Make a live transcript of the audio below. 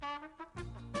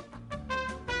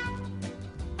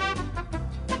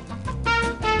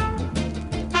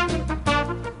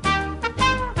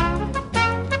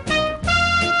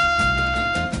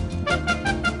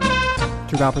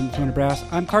to Ralph and Tony Brass.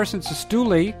 I'm Carson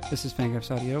Sestouli. This is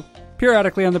Fangraphs Audio.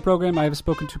 Periodically on the program, I have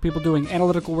spoken to people doing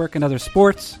analytical work in other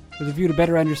sports with a view to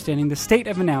better understanding the state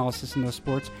of analysis in those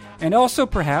sports, and also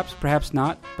perhaps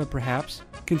not, but perhaps,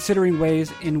 considering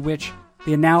ways in which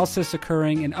the analysis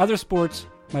occurring in other sports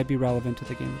might be relevant to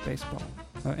the game of baseball.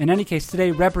 In any case,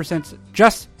 today represents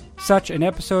just such an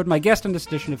episode. My guest on this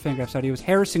edition of Fangraphs Audio is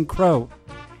Harrison Crow.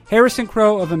 Harrison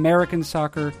Crow of American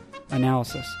Soccer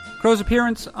Analysis. Crow's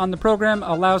appearance on the program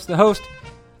allows the host,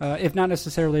 if not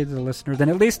necessarily the listener, then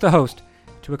at least the host,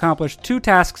 to accomplish two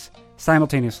tasks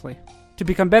simultaneously. To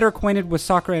become better acquainted with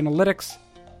soccer analytics,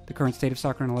 the current state of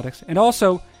soccer analytics, and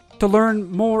also to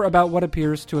learn more about what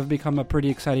appears to have become a pretty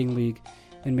exciting league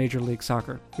in Major League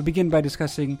Soccer. We begin by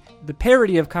discussing the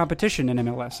parity of competition in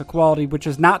MLS, a quality which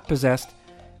is not possessed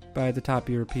by the top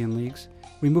European leagues.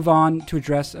 We move on to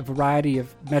address a variety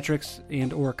of metrics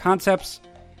and or concepts,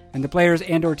 and the players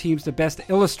and or teams that best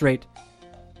illustrate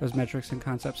those metrics and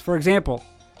concepts. For example,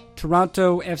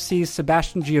 Toronto FC's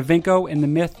Sebastian Giovinco and the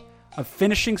myth of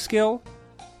finishing skill.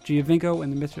 Giovinco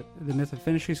and the myth of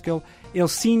finishing skill.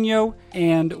 Ilsinho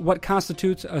and what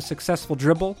constitutes a successful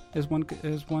dribble is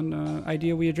one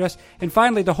idea we address. And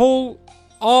finally,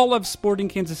 all of Sporting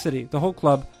Kansas City, the whole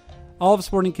club, all of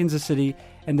Sporting Kansas City,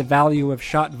 and the value of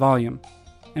shot volume.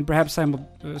 And perhaps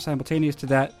simultaneous to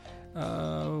that,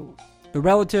 the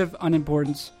relative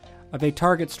unimportance of a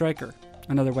target striker.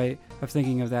 Another way of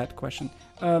thinking of that question.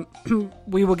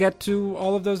 We will get to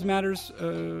all of those matters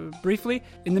briefly.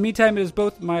 In the meantime, it is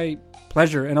both my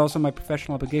pleasure and also my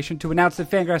professional obligation to announce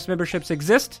that Fangraphs memberships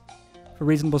exist. For a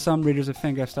reasonable sum, readers of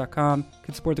Fangraphs.com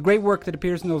can support the great work that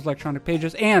appears in those electronic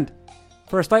pages, and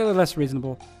for a slightly less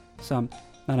reasonable sum,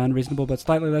 not unreasonable, but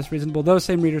slightly less reasonable, those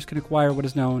same readers can acquire what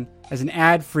is known as an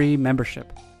ad-free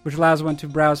membership, which allows one to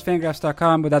browse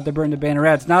Fangraphs.com without the burden of banner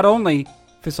ads, not only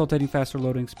facilitating faster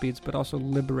loading speeds, but also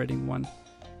liberating one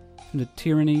from the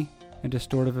tyranny and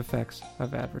distortive effects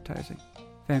of advertising.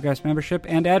 Fangraphs membership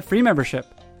and ad-free membership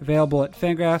available at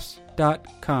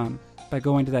Fangraphs.com by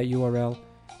going to that URL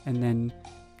and then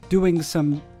doing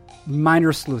some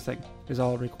minor sleuthing is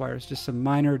all it requires, just some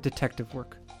minor detective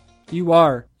work. You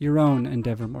are your own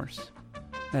Endeavor Morse.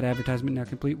 That advertisement now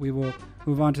complete. We will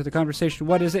move on to the conversation.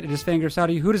 What is it? It is Fangraphs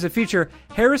Audio. Who does it feature?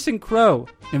 Harrison Crow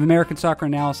of American Soccer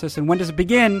Analysis. And when does it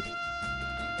begin?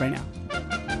 Right now.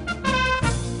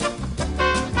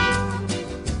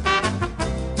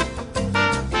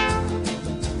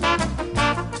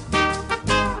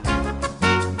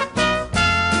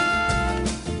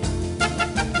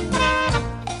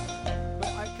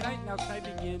 Can I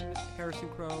begin, Harrison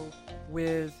Crow,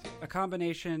 with a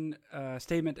combination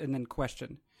statement and then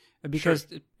question? Because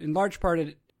sure. In large part,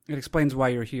 it explains why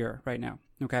you're here right now.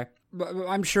 Okay,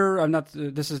 I'm sure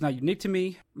this is not unique to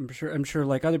me. I'm sure,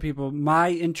 like other people, my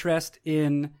interest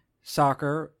in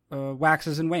soccer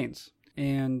waxes and wanes.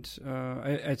 And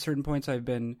at certain points, I've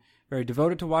been very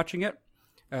devoted to watching it.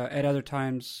 At other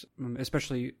times,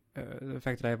 especially the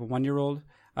fact that I have a 1-year-old,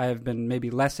 I have been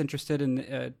maybe less interested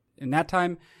in that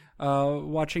time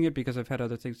watching it because I've had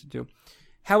other things to do.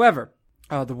 However,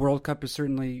 the World Cup is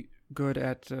certainly good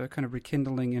at kind of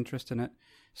rekindling interest in it.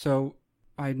 So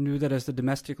I knew that as the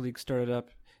domestic league started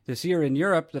up this year in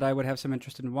Europe that I would have some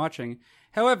interest in watching.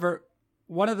 However,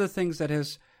 one of the things that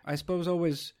has, I suppose,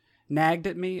 always nagged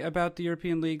at me about the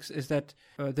European leagues is that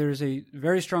there's a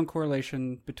very strong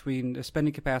correlation between the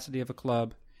spending capacity of a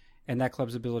club and that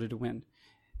club's ability to win.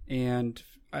 And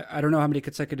I don't know how many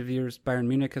consecutive years Bayern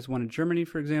Munich has won in Germany,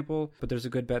 for example, but there's a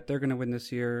good bet they're going to win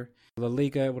this year. La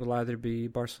Liga would either be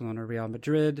Barcelona or Real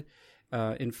Madrid.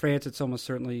 In France, it's almost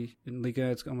certainly, in Liga,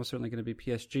 it's almost certainly going to be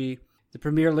PSG. The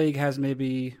Premier League has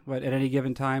maybe, at any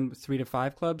given time, 3 to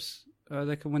 5 clubs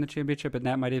that can win the championship, and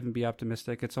that might even be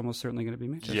optimistic. It's almost certainly going to be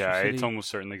Manchester City. It's almost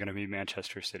certainly going to be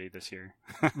Manchester City this year.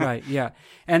 Right, yeah.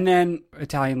 And then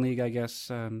Italian League, I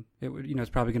guess, it's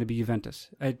probably going to be Juventus,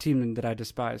 a team that I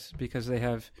despise because they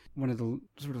have one of the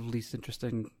sort of least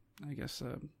interesting, I guess,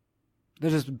 they're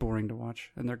just boring to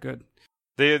watch, and they're good.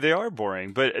 They are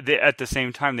boring, but at the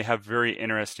same time, they have very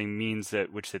interesting means that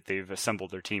they've assembled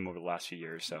their team over the last few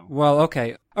years. So, well,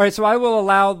 okay, all right. So I will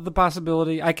allow the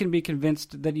possibility. I can be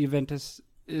convinced that Juventus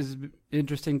is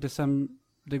interesting to some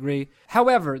degree.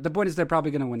 However, the point is they're probably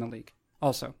going to win the league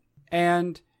also,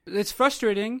 and it's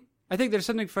frustrating. I think there's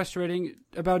something frustrating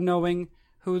about knowing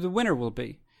who the winner will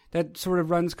be. That sort of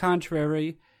runs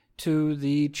contrary to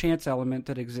the chance element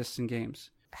that exists in games.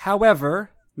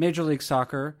 However, Major League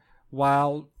Soccer,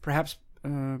 while perhaps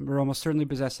we're almost certainly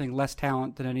possessing less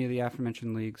talent than any of the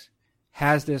aforementioned leagues,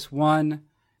 has this one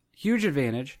huge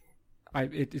advantage.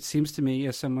 It seems to me,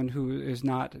 as someone who is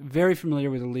not very familiar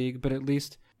with the league, but at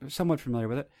least somewhat familiar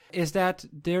with it, is that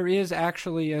there is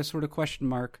actually a sort of question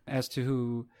mark as to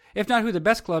who, if not who the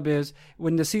best club is,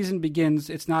 when the season begins.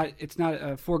 It's not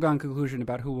a foregone conclusion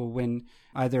about who will win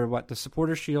either the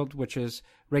Supporters' Shield, which is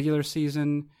regular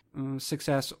season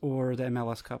success, or the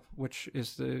MLS Cup, which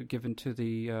is given to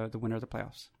the winner of the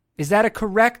playoffs. Is that a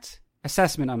correct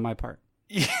assessment on my part?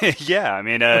 Yeah, I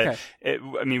mean, Okay.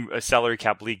 a salary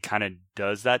cap league kind of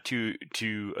does that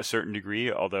to a certain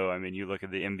degree. Although, I mean, you look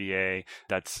at the NBA,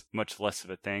 that's much less of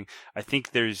a thing. I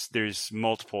think there's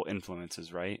multiple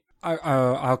influences, right?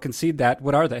 I'll concede that.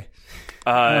 What are they?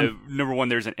 Number one,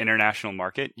 there's an international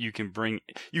market. You can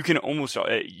almost,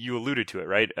 you alluded to it,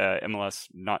 right? MLS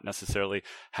not necessarily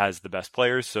has the best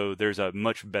players, so there's a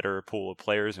much better pool of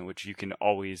players in which you can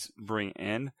always bring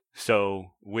in.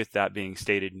 So with that being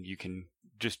stated, you can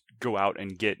just go out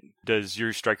and does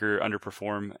your striker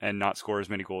underperform and not score as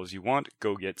many goals as you want?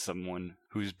 Go get someone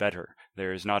who's better.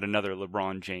 There is not another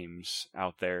LeBron James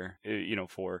out there,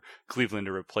 for Cleveland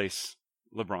to replace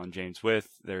LeBron James with.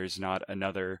 There is not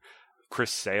another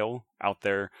Chris Sale out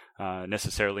there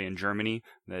necessarily in Germany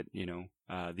that,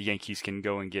 the Yankees can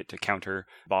go and get to counter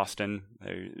Boston.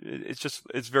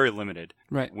 It's very limited.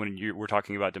 Right. When we're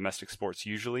talking about domestic sports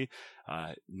usually.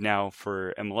 Now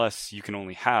for MLS, you can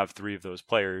only have 3 of those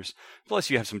players. Plus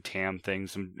you have some TAM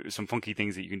things, some funky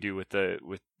things that you can do with the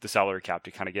salary cap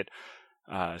to kind of get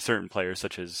certain players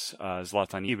such as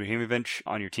Zlatan Ibrahimovic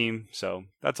on your team. So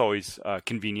that's always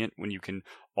convenient when you can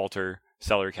alter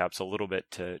salary caps a little bit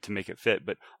to make it fit.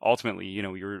 But ultimately,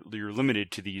 you're limited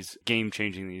to these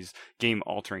game-changing, these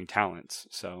game-altering talents.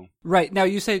 So right. Now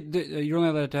you say you're only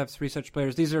allowed to have 3 such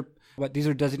players. These are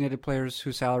designated players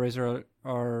whose salaries are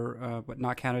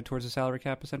not counted towards the salary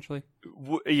cap, essentially?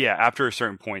 Yeah, after a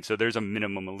certain point. So there's a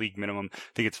league minimum. I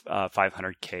think it's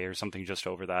 $500K or something just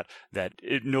over that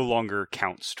it no longer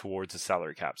counts towards the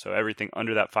salary cap. So everything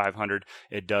under that 500,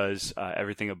 it does.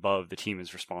 Everything above, the team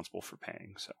is responsible for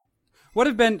paying. So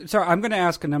I'm going to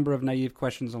ask a number of naive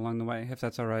questions along the way, if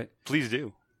that's all right. Please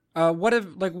do.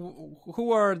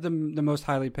 Who are the most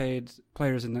highly paid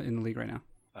players in the league right now?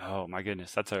 Oh my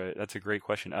goodness, that's a great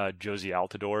question. Josie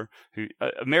Altidore, who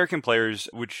American players,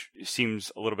 which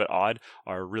seems a little bit odd,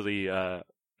 are really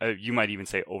you might even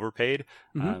say overpaid,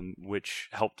 which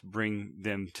helped bring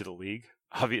them to the league.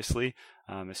 Obviously,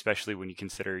 especially when you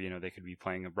consider, they could be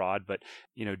playing abroad. But,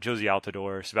 Josie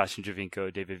Altidore, Sebastian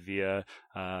Giovinco, David Villa,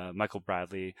 Michael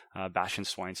Bradley, Bastian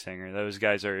Schweinsteiger, those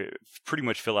guys are pretty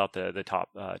much fill out the top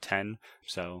 10.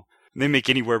 So they make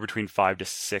anywhere between 5 to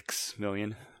 6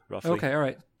 million, roughly. Okay, all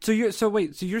right. So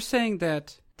you're saying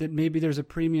that maybe there's a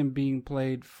premium being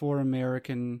played for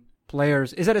American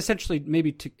players. Is that essentially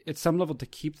maybe at some level to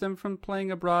keep them from playing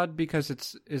abroad because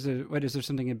is there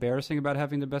something embarrassing about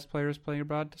having the best players playing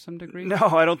abroad to some degree? No,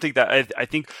 I don't think that. I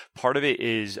think part of it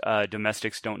is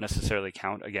domestics don't necessarily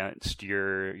count against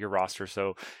your roster.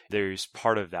 So there's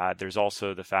part of that. There's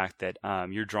also the fact that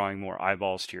you're drawing more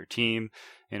eyeballs to your team.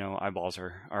 Eyeballs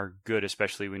are good,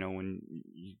 especially when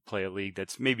you play a league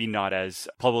that's maybe not as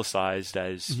publicized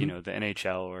as the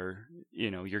NHL, or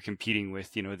you're competing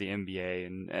with the NBA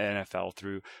and NFL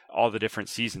through all the different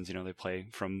seasons. They play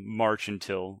from March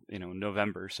until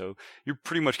November, so you're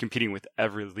pretty much competing with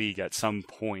every league at some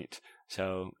point.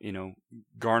 So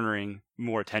garnering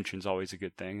more attention is always a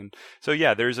good thing. And so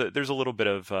yeah, there's a little bit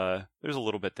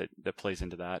that plays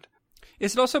into that.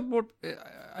 Is it also more?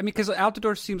 Because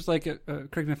Altidore seems like,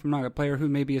 correct me if I'm wrong, a player who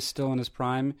maybe is still in his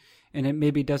prime, and it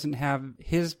maybe doesn't have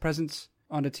his presence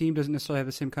on a team doesn't necessarily have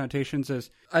the same connotations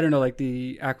as, I don't know, like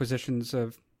the acquisitions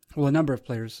of a number of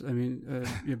players. I mean,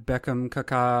 Beckham,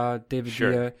 Kaká, David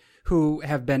Villa, who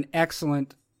have been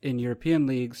excellent in European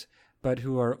leagues, but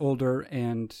who are older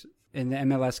and in the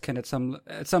MLS can at some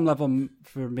level,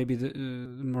 for maybe the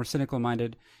more cynical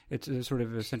minded, it's sort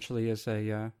of essentially as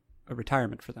a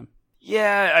retirement for them.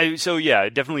 Yeah,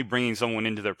 definitely bringing someone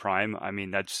into their prime. I mean,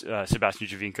 that's Sebastian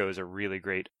Giovinco is a really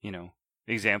great,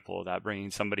 example of that, bringing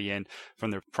somebody in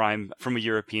from their prime from a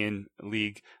European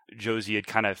league. Josie had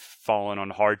kind of fallen on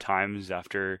hard times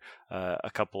after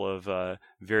a couple of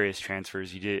various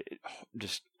transfers. He did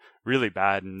just really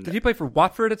bad. And did he play for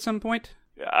Watford at some point?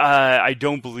 I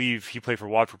don't believe he played for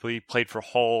Watford. He played for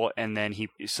Hull, and then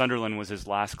Sunderland was his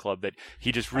last club that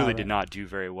he just really did not do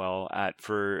very well at,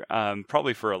 for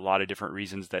probably for a lot of different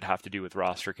reasons that have to do with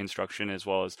roster construction as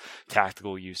well as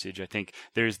tactical usage. I think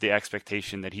there's the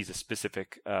expectation that he's a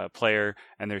specific player,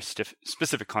 and there's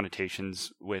specific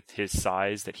connotations with his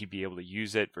size that he'd be able to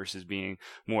use it versus being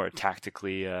more a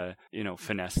tactically,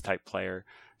 finesse type player.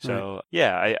 So,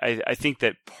 I think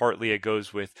that partly it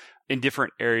goes with in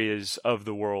different areas of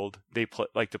the world, they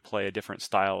like to play a different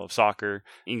style of soccer.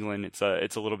 England, it's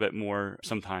a little bit more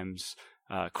sometimes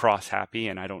cross happy,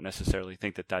 and I don't necessarily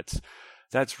think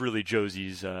that's really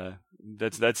Josie's.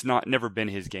 That's not never been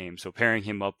his game. So pairing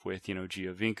him up with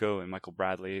Giovinco and Michael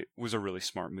Bradley was a really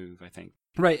smart move, I think.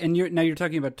 Right, and you're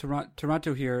talking about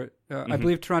Toronto here. I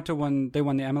believe Toronto won the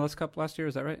MLS Cup last year.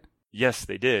 Is that right? Yes,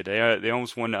 they did. They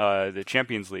almost won the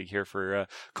Champions League here for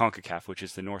CONCACAF, which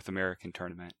is the North American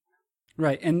tournament.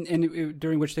 Right, and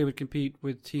during which they would compete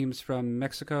with teams from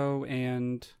Mexico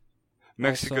and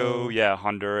Mexico, also...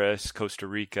 Honduras, Costa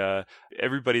Rica,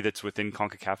 everybody that's within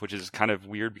CONCACAF, which is kind of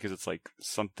weird because it's like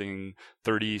something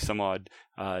 30 some odd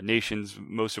nations,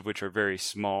 most of which are very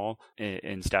small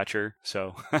in stature.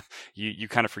 So you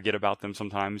kind of forget about them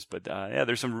sometimes. But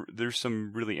there's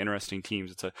some really interesting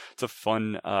teams. It's a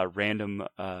fun random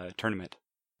tournament.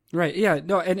 Right. Yeah.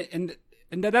 No. And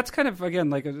that's kind of, again,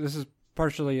 like, this is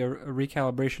partially a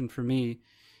recalibration for me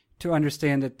to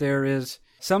understand that there is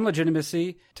some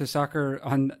legitimacy to soccer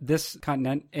on this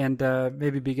continent, and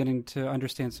maybe beginning to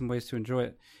understand some ways to enjoy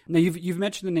it. Now, you've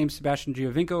mentioned the name Sebastian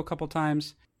Giovinco a couple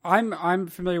times. I'm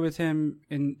familiar with him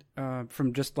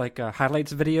from just like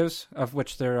highlights videos, of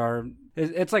which there are.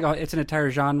 It's an entire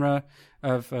genre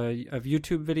of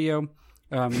YouTube video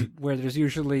where there's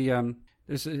usually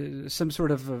there's some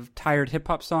sort of tired hip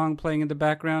hop song playing in the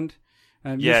background.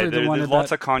 There's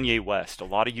lots of Kanye West, a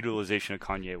lot of utilization of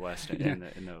Kanye West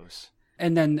in those.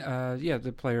 And then,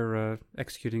 the player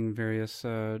executing various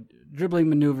dribbling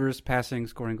maneuvers, passing,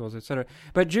 scoring goals, etc.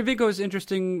 But Giovinco is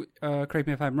interesting, correct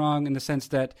me if I'm wrong, in the sense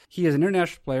that he is an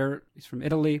international player. He's from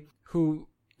Italy, who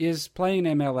is playing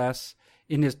MLS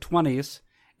in his 20s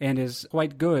and is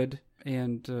quite good,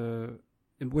 and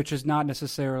which is not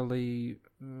necessarily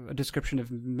a description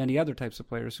of many other types of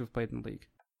players who've played in the league.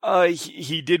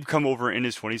 He did come over in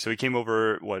his 20s, so he came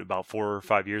over, about 4 or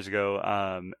 5 years ago,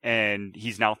 and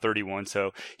he's now 31,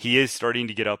 so he is starting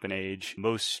to get up in age.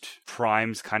 Most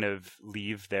primes kind of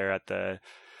leave there at the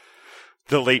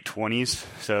late 20s,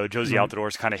 so Josie Altidore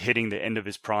is kind of hitting the end of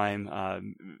his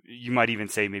prime. You might even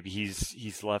say maybe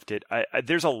he's left it.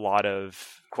 There's a lot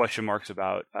of question marks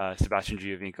about Sebastian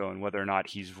Giovinco and whether or not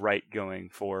he's right going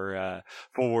forward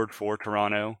for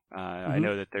Toronto. I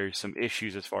know that there's some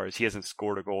issues as far as he hasn't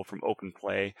scored a goal from open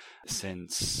play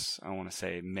since, I want to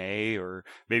say, May or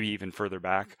maybe even further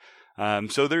back.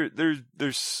 So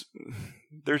there's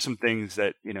some things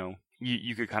that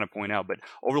you could kind of point out, but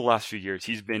over the last few years,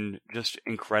 he's been just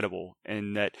incredible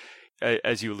in that,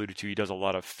 as you alluded to, he does a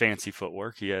lot of fancy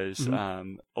footwork. He has a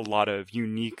lot of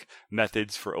unique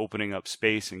methods for opening up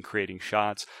space and creating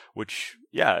shots, which,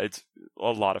 it's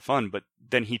a lot of fun, but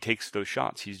then he takes those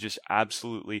shots. He's just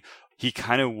absolutely, he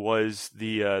kind of was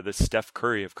the Steph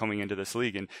Curry of coming into this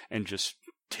league and just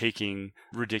taking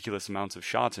ridiculous amounts of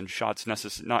shots, and shots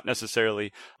not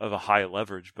necessarily of a high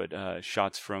leverage, but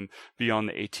shots from beyond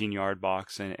the 18-yard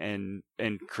box and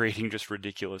creating just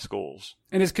ridiculous goals.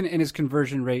 And his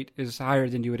conversion rate is higher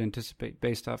than you would anticipate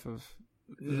based off of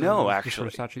actually the sort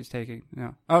of shots he's taking.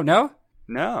 No. Oh, no?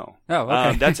 No. Oh,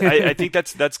 okay. I think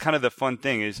that's kind of the fun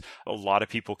thing, is a lot of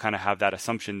people kind of have that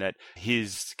assumption that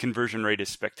his conversion rate is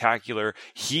spectacular.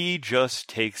 He just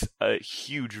takes a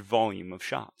huge volume of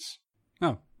shots.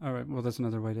 Oh, all right. Well, that's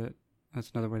another way to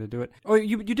do it. Oh,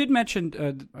 you did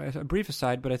mention a brief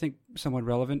aside, but I think somewhat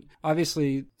relevant.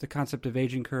 Obviously, the concept of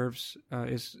aging curves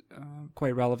is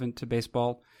quite relevant to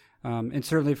baseball, and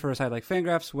certainly for a site like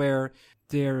Fangraphs, where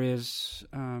there is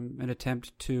an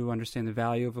attempt to understand the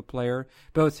value of a player,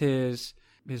 both his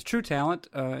true talent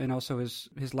and also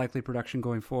his likely production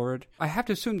going forward. I have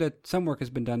to assume that some work has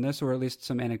been done this, or at least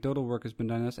some anecdotal work has been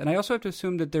done this, and I also have to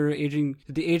assume that the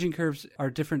aging curves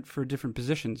are different for different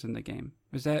positions in the game.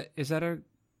 Does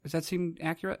that seem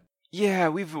accurate? Yeah,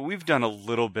 we've done a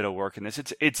little bit of work in this.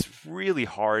 It's really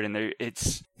hard, and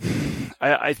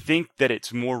I think that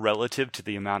it's more relative to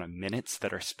the amount of minutes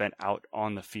that are spent out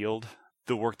on the field.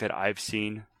 The work that I've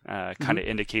seen kind of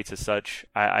indicates as such.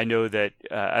 I know that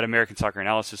at American Soccer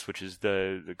Analysis, which is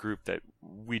the group that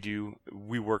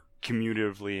we work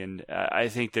commutatively, and I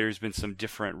think there's been some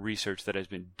different research that has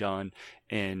been done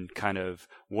in kind of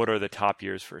what are the top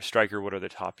years for a striker, what are the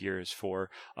top years for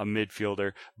a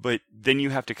midfielder, but then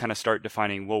you have to kind of start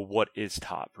defining, well, what is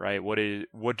top, right? What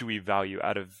do we value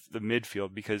out of the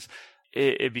midfield? Because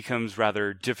it becomes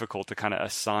rather difficult to kind of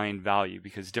assign value,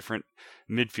 because different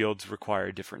midfields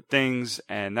require different things,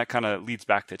 and that kind of leads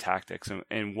back to tactics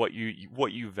and what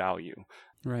you value.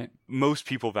 Right. Most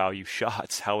people value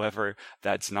shots. However,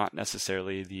 that's not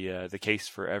necessarily the case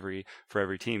for every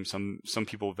team. Some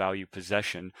people value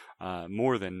possession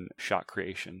more than shot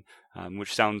creation,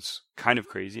 which sounds kind of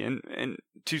crazy, and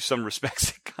to some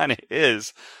respects it kind of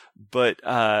is. But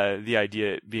the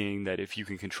idea being that if you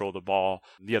can control the ball,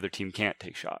 the other team can't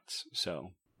take shots.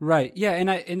 So. Right. Yeah,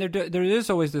 and there is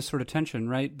always this sort of tension,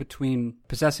 right, between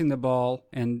possessing the ball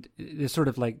and this sort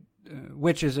of like,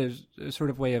 which is a sort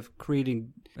of way of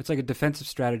creating. It's like a defensive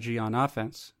strategy on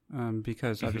offense,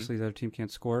 because obviously the other team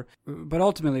can't score. But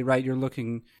ultimately, right, you're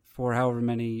looking for however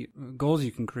many goals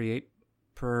you can create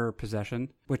per possession,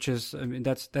 which is, I mean,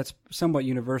 that's somewhat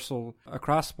universal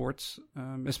across sports,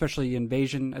 especially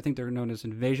invasion. I think they're known as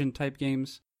invasion type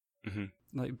games,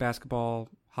 like basketball,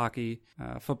 hockey,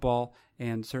 football,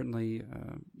 and certainly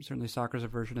soccer is a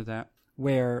version of that,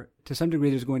 where to some degree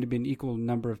there's going to be an equal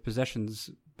number of possessions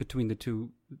between the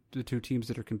two teams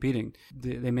that are competing.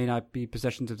 They may not be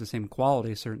possessions of the same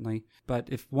quality, certainly, but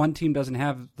if one team doesn't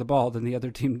have the ball, then the other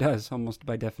team does, almost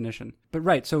by definition. But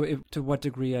right, so to what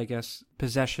degree, I guess,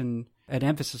 possession, an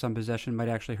emphasis on possession might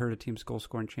actually hurt a team's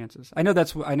goal-scoring chances. I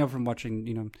know from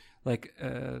watching, like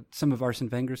some of Arsene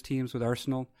Wenger's teams with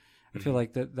Arsenal. I feel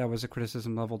like that was a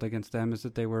criticism leveled against them, is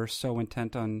that they were so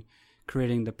intent on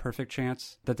creating the perfect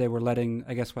chance that they were letting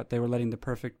the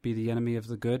perfect be the enemy of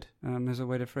the good, is a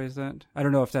way to phrase that. I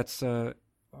don't know if that's an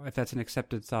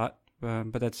accepted thought,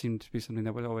 but that seemed to be something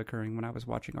that was always occurring when I was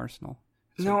watching Arsenal.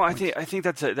 No, I think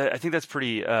that's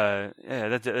pretty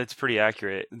that's pretty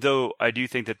accurate. Though I do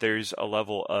think that there's a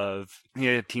level of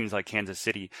teams like Kansas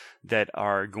City that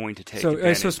are going to take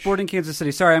advantage. So Sporting Kansas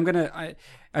City. Sorry,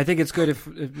 I think it's good if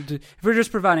we're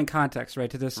just providing context, right,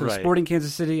 to this. So right. Sporting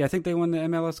Kansas City, I think they won the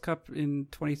MLS Cup in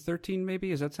 2013, maybe.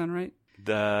 Does that sound right?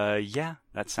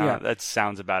 That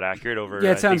sounds about accurate over.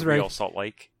 Yeah, it sounds right. Real Salt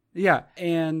Lake. Yeah,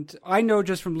 and I know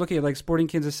just from looking at like Sporting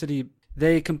Kansas City,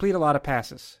 they complete a lot of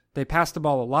passes. They pass the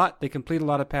ball a lot. They complete a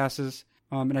lot of passes,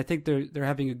 and I think they're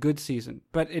having a good season.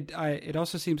 But it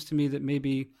also seems to me that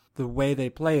maybe the way they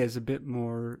play is a bit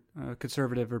more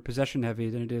conservative or possession heavy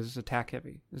than it is attack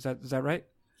heavy. Is that right?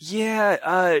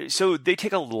 Yeah, so they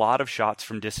take a lot of shots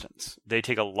from distance.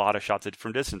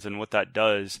 And what that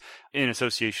does, in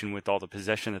association with all the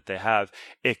possession that they have,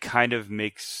 it kind of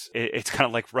makes it's kind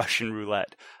of like Russian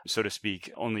roulette, so to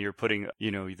speak. Only you're putting,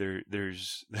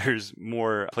 there's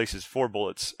more places for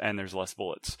bullets and there's less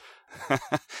bullets.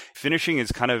 Finishing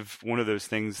is kind of one of those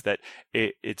things that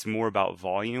it's more about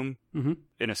volume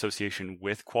in association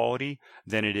with quality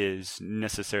than it is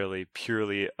necessarily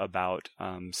purely about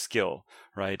skill,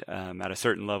 right? At a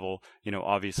certain level,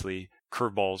 obviously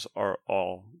curveballs are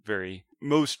all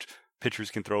most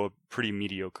pitchers can throw a pretty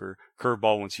mediocre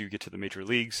curveball once you get to the major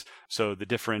leagues. So the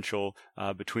differential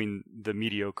between the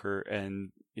mediocre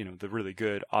and the really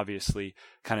good obviously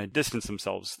kind of distance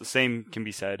themselves. The same can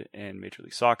be said in Major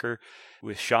League Soccer.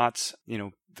 With shots,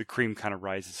 the cream kind of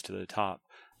rises to the top.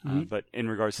 But in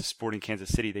regards to Sporting Kansas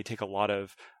City, they take a lot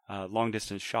of long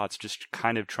distance shots, just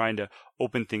kind of trying to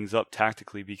open things up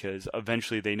tactically, because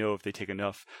eventually they know if they take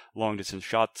enough long distance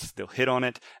shots, they'll hit on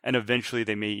it. And eventually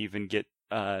they may even get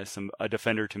a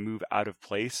defender to move out of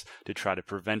place to try to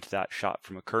prevent that shot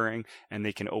from occurring, and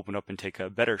they can open up and take a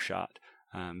better shot.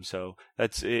 So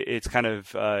it's kind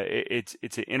of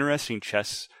it's an interesting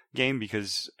chess game,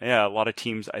 because a lot of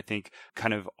teams I think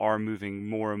kind of are moving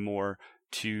more and more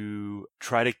to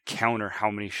try to counter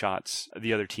how many shots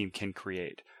the other team can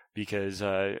create, because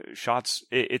shots,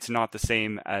 it's not the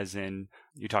same as in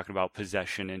you're talking about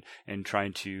possession and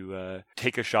trying to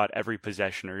take a shot every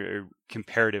possession or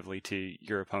comparatively to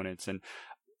your opponents. And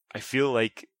I feel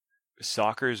like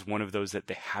soccer is one of those that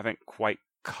they haven't quite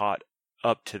caught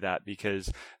up to that,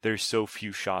 because there's so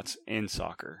few shots in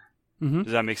soccer.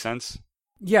 Does that make sense?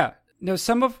 Yeah. No,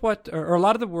 some of what, or a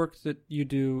lot of the work that you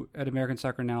do at American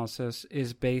Soccer Analysis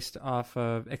is based off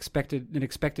of an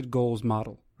expected goals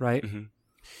model, right?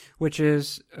 Which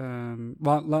is,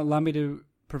 allow me to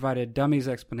provide a dummy's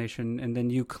explanation, and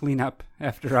then you clean up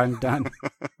after I'm done.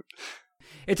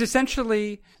 It's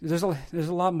essentially, there's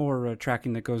a lot more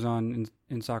tracking that goes on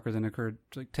in soccer than occurred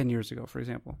like 10 years ago, for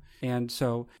example. And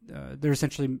so there's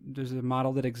a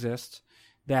model that exists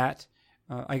that,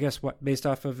 I guess based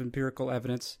off of empirical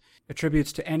evidence,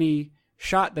 attributes to any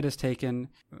shot that is taken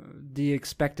the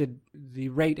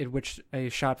rate at which a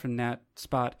shot from that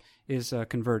spot is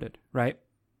converted, right?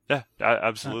 Yeah,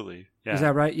 absolutely. Yeah. Is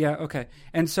that right? Yeah, okay.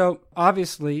 And so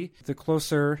obviously the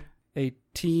closer a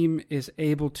team is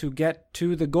able to get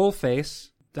to the goal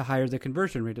face, the higher the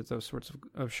conversion rate of those sorts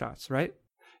of shots, right?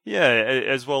 Yeah,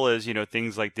 as well as,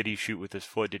 things like, did he shoot with his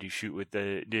foot? Did he shoot with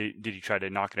did he try to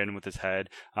knock it in with his head?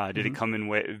 Did it come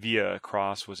in via a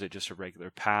cross? Was it just a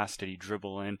regular pass? Did he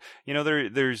dribble in?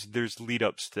 There's lead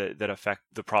ups that affect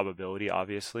the probability,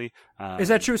 obviously. Is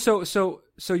that true? So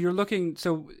you're looking,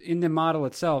 so in the model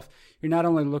itself, you're not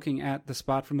only looking at the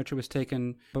spot from which it was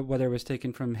taken, but whether it was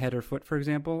taken from head or foot, for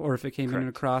example, or if it came in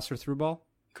a cross or through ball?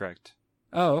 Correct.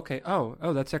 Oh, okay.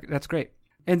 Oh, that's great.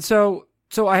 And so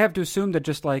I have to assume that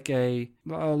just like a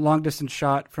long distance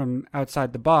shot from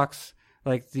outside the box,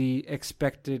 like the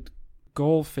expected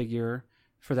goal figure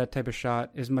for that type of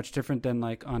shot is much different than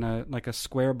like on a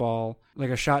square ball, like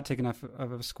a shot taken off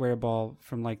of a square ball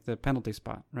from like the penalty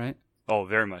spot, right? Oh,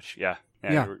 very much. Yeah.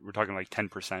 Yeah. We're talking like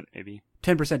 10% maybe.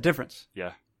 10% difference.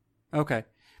 Yeah. Okay.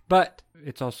 But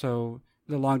it's also,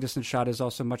 the long distance shot is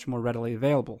also much more readily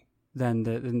available than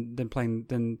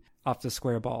playing off the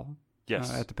square ball.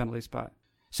 Yes. At the penalty spot.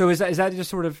 So is that just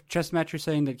sort of chess match you're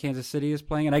saying that Kansas City is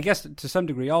playing? And I guess to some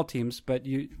degree all teams, but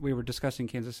we were discussing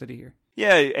Kansas City here.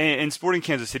 Yeah, and Sporting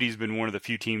Kansas City has been one of the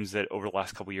few teams that over the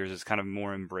last couple of years has kind of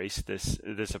more embraced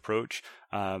this approach.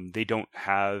 They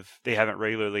haven't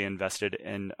regularly invested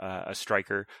in a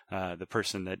striker, the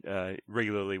person that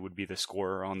regularly would be the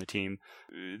scorer on the team.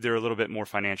 They're a little bit more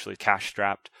financially cash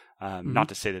strapped. Not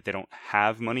to say that they don't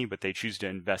have money, but they choose to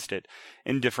invest it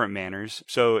in different manners.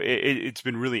 So it's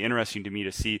been really interesting to me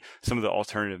to see some of the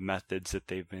alternative methods that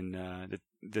they've been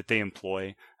that they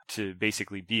employ to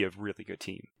basically be a really good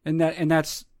team. And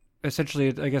that's essentially,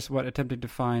 I guess, what attempting to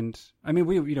find. I mean,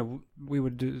 we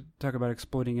would talk about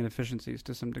exploiting inefficiencies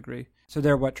to some degree. So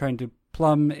they're trying to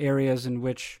plumb areas in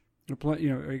which,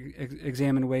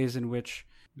 examine ways in which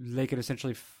they could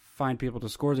essentially find people to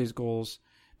score these goals,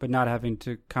 but not having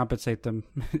to compensate them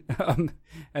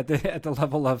at the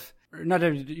level of you're not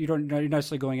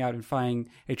necessarily going out and finding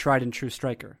a tried and true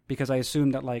striker, because I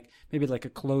assume that maybe like a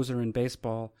closer in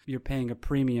baseball, you're paying a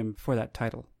premium for that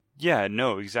title. Yeah,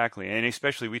 no, exactly, and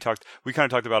especially we kind of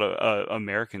talked about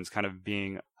Americans kind of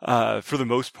being for the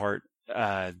most part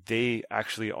they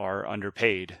actually are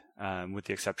underpaid. With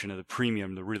the exception of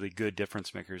the really good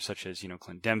difference makers such as,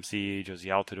 Clint Dempsey, Josie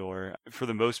Altidore. For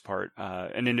the most part,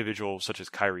 an individual such as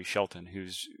Kyrie Shelton,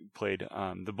 who's played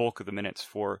the bulk of the minutes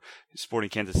for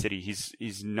Sporting Kansas City,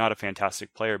 he's not a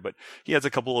fantastic player, but he has a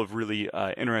couple of really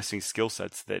interesting skill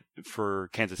sets that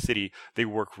for Kansas City, they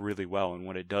work really well. And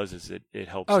what it does is it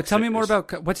helps. Oh, tell me more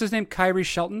about, what's his name? Kyrie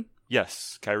Shelton?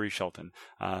 Yes, Kyrie Shelton.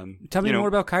 Tell me more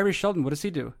about Kyrie Shelton. What does he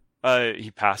do? He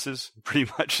passes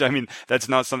pretty much. I mean, that's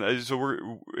not something.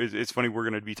 So it's funny. We're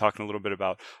going to be talking a little bit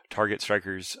about target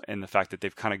strikers and the fact that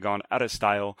they've kind of gone out of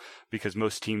style because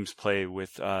most teams play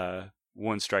with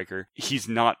one striker. He's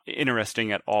not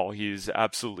interesting at all. He's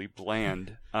absolutely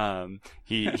bland.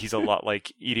 He's a lot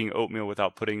like eating oatmeal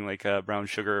without putting like brown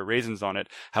sugar or raisins on it.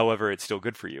 However, it's still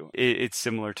good for you. It's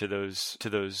similar to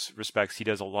those respects. He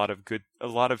does a lot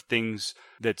of things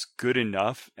that's good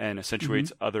enough and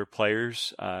accentuates other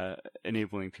players,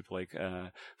 enabling people like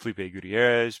Felipe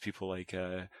Gutierrez, people like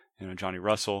Johnny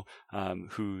Russell,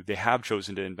 who they have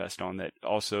chosen to invest on that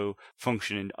also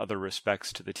function in other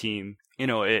respects to the team.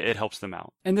 It helps them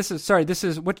out. And this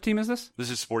is what team is this?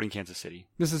 This is Sporting Kansas City.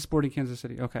 This is Sporting Kansas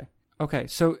City. Okay.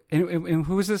 So, and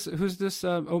who's this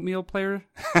oatmeal player?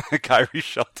 Kyrie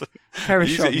Shelton.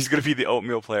 Shelton. He's going to be the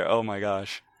oatmeal player. Oh my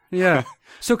gosh. Yeah.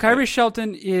 So Kyrie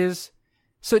Shelton is.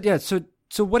 So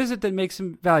what is it that makes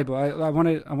him valuable? I want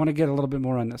to get a little bit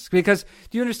more on this, because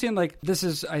do you understand? Like, this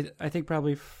is I think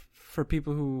probably for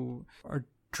people who are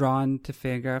drawn to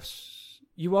Fangraphs,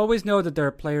 you always know that there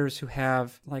are players who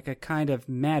have like a kind of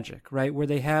magic, right? Where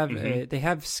they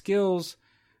have skills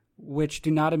which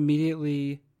do not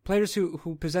immediately, players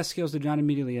who possess skills that do not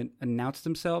immediately announce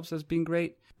themselves as being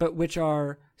great, but which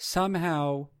are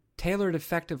somehow tailored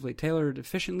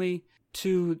efficiently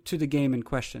to the game in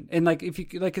question. And like, if you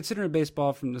like consider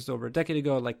baseball from this over a decade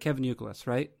ago, like Kevin Youkilis,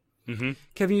 right? Mm-hmm.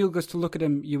 Kevin Youkilis, to look at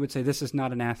him, you would say, this is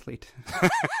not an athlete.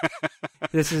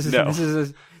 This is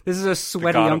a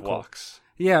sweaty the god uncle. Of walks.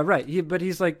 Yeah, right. But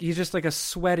he's just like a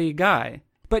sweaty guy.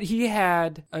 But he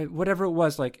had whatever it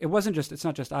was, like it's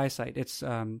not just eyesight. It's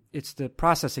the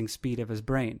processing speed of his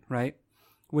brain, right?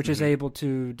 Which is able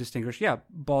to distinguish,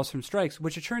 balls from strikes,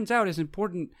 which it turns out is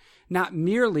important not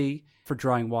merely for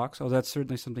drawing walks, although that's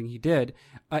certainly something he did.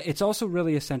 It's also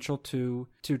really essential to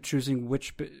choosing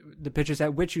the pitches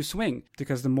at which you swing,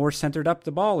 because the more centered up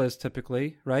the ball is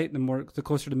typically, right, the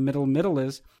closer to middle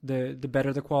is, the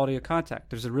better the quality of contact.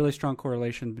 There's a really strong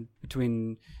correlation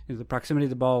between the proximity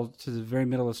of the ball to the very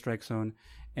middle of the strike zone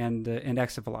and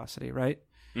exit velocity, right?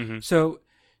 Mm-hmm. So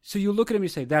you look at him, you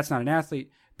say, that's not an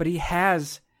athlete. But he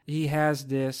has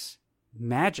this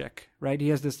magic, right? He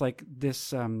has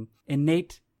this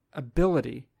innate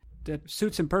ability that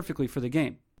suits him perfectly for the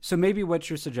game. So maybe what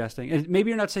you're suggesting, and maybe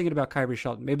you're not saying it about Kyrie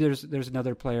Shelton. Maybe there's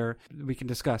another player we can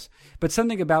discuss, but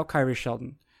something about Kyrie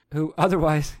Shelton, who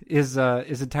otherwise is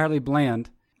entirely bland,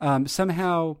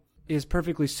 somehow is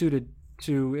perfectly suited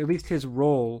to at least his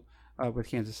role with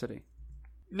Kansas City.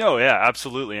 No, yeah,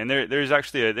 absolutely. And there's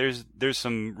actually there's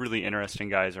some really interesting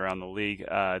guys around the league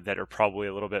that are probably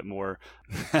a little bit more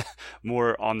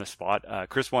more on the spot.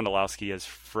 Chris Wondolowski has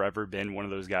forever been one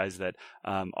of those guys that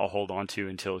I'll hold on to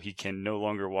until he can no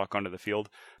longer walk onto the field.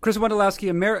 Chris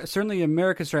Wondolowski, certainly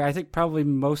America's star. I think probably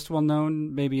most well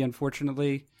known, maybe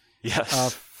unfortunately,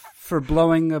 yes, for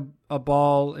blowing a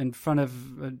ball in front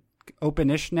of an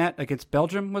open-ish net against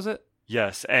Belgium, was it?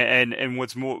 Yes, and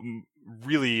what's more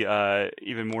really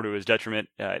even more to his detriment,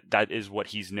 that is what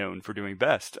he's known for doing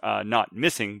best, not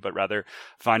missing, but rather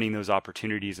finding those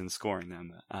opportunities and scoring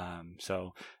them.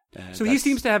 So he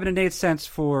seems to have an innate sense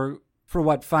for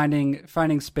what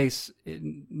finding space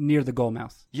near the goal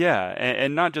mouth. Yeah,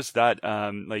 and not just that.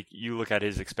 Like you look at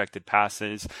his expected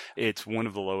passes, it's one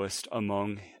of the lowest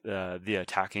among the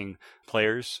attacking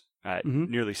players. At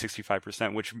nearly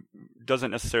 65%, which doesn't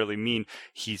necessarily mean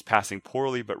he's passing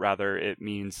poorly, but rather it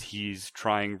means he's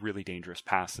trying really dangerous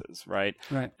passes, right?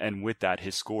 Right. And with that,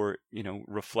 his score,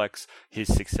 reflects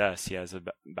his success. He has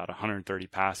about 130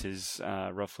 passes,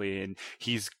 roughly, and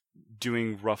he's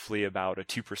doing roughly about a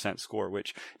 2% score,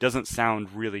 which doesn't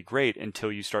sound really great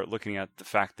until you start looking at the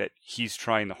fact that he's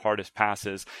trying the hardest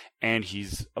passes and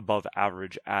he's above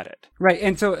average at it. Right.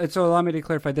 And so allow me to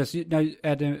clarify this. Now,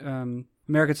 at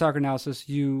American Soccer Analysis,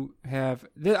 you have,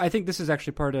 I think this is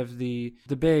actually part of the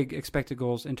big expected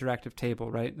goals interactive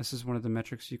table, right? This is one of the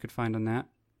metrics you could find on that,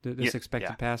 this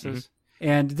expected passes. Mm-hmm.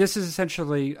 And this is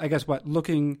essentially, I guess,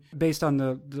 looking based on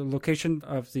the location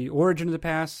of the origin of the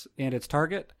pass and its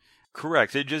target?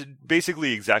 Correct. It just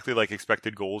basically exactly like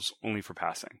expected goals, only for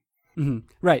passing. Mm-hmm.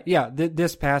 Right. Yeah.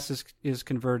 This pass is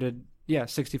converted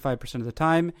 65% of the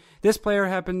time. This player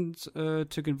happens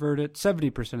to convert it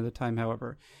 70% of the time,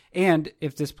 however. And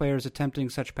if this player is attempting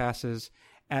such passes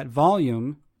at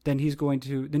volume, then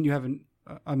you have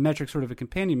a metric, sort of a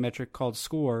companion metric called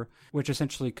score, which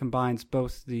essentially combines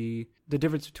both the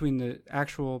difference between the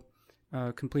actual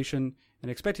completion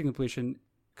and expected completion,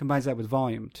 combines that with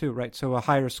volume too, right? So a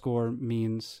higher score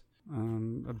means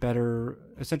a better,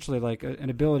 essentially like an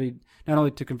ability not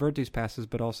only to convert these passes,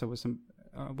 but also with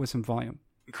some volume.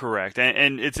 Correct.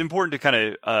 And it's important to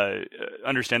kind of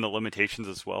understand the limitations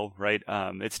as well, right?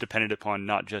 It's dependent upon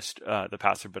not just the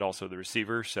passer, but also the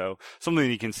receiver. So something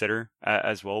to consider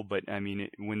as well. But I mean,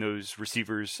 when those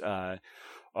receivers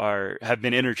have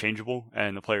been interchangeable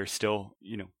and the player is still,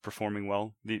 performing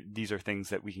well, these are things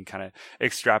that we can kind of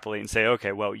extrapolate and say,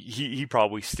 okay, well, he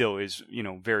probably still is,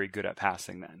 very good at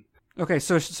passing then. Okay,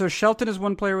 so Shelton is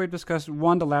one player we've discussed.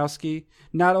 Wondolowski,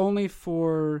 not only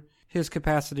for his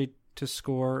capacity to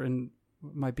score and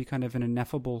might be kind of an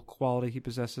ineffable quality he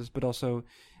possesses, but also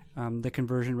the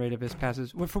conversion rate of his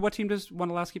passes. For what team does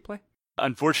Wondolowski play?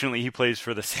 Unfortunately, he plays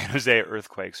for the San Jose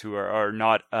Earthquakes, who are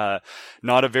not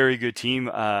a very good team,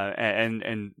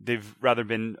 and they've rather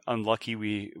been unlucky.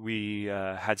 We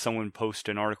had someone post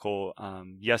an article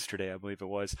yesterday, I believe it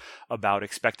was, about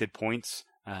expected points.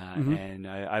 And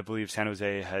I believe San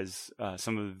Jose has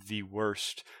some of the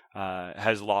worst,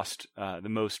 has lost the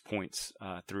most points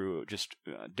through just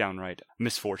downright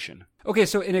misfortune. Okay,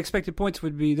 so in expected points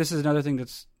would be, this is another thing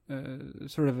that's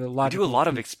sort of a logical. We do a lot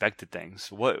of expected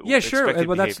things. What? Yeah, sure.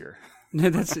 Well, behavior.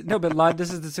 This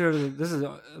is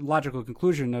a logical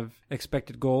conclusion of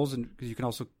expected goals, and because you can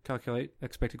also calculate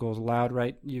expected goals allowed,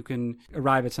 right? You can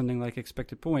arrive at something like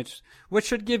expected points, which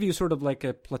should give you sort of like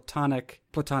a platonic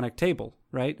table,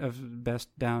 right, of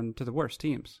best down to the worst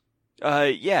teams.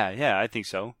 Yeah, I think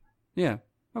so. Yeah.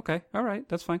 Okay. All right.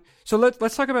 That's fine. So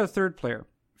let's talk about a third player.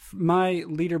 My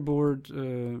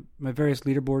leaderboard, my various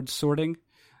leaderboard sorting,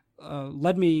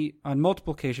 led me on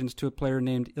multiple occasions to a player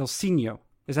named Ilsinho.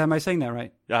 Am I saying that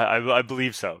right? I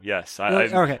believe so, yes.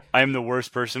 Okay. I am the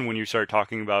worst person when you start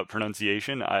talking about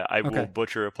pronunciation. I will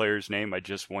butcher a player's name. I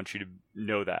just want you to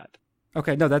know that.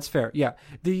 Okay, no, that's fair. Yeah.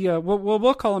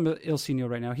 We'll call him Ilsinho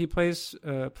right now. He plays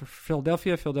for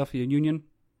Philadelphia Union.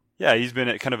 Yeah, he's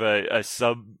been kind of a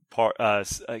sub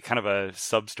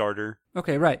starter.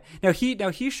 Okay, right. Now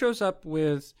he shows up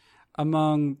with,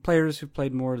 among players who've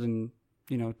played more than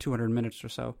 200 minutes or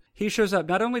so. He shows up.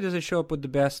 Not only does he show up with the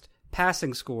best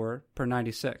passing score per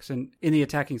 96 and in the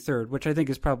attacking third, which I think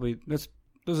is probably those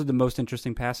are the most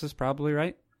interesting passes, probably,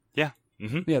 right? Yeah.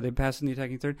 Mm-hmm. Yeah, they pass in the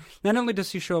attacking third. Not only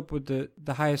does he show up with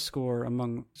the highest score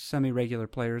among semi-regular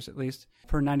players, at least,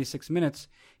 per 96 minutes,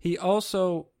 he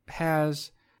also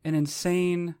has an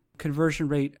insane conversion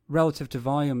rate relative to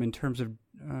volume in terms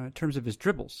of his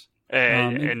dribbles.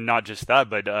 And not just that,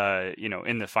 but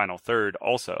in the final third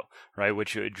also, right?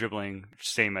 Which dribbling,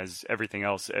 same as everything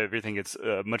else, everything gets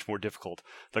much more difficult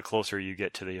the closer you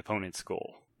get to the opponent's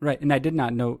goal. Right, and I did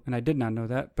not know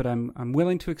that, but I'm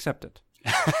willing to accept it.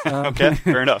 Okay,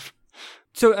 fair enough.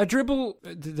 So a dribble,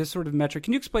 this sort of metric.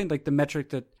 Can you explain like the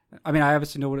metric that? I mean, I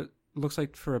obviously know what it looks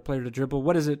like for a player to dribble.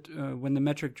 What is it when the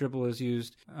metric dribble is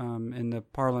used in the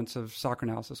parlance of soccer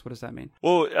analysis? What does that mean?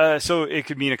 Well, so it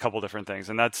could mean a couple different things,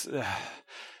 and that's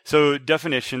so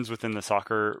definitions within the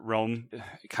soccer realm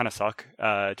kind of suck,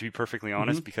 to be perfectly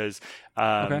honest, because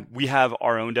we have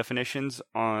our own definitions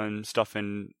on stuff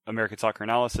in American Soccer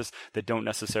Analysis that don't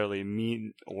necessarily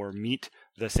mean or meet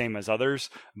the same as others,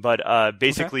 but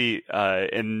basically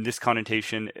in this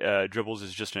connotation, dribbles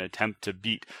is just an attempt to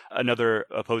beat another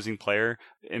opposing player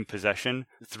in possession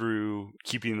through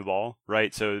keeping the ball,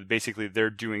 right? So basically they're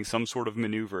doing some sort of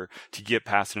maneuver to get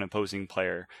past an opposing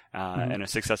player, and a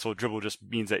successful dribble just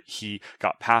means that he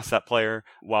got past that player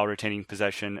while retaining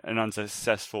possession. An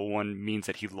unsuccessful one means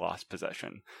that he lost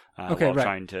possession while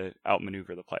trying to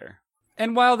outmaneuver the player.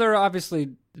 And while there are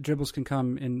obviously dribbles can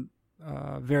come in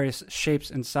various shapes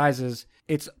and sizes,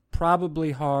 it's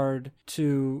probably hard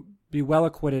to be well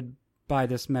acquitted by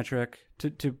this metric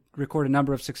to record a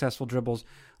number of successful dribbles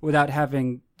without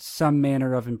having some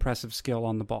manner of impressive skill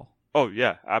on the ball. Oh,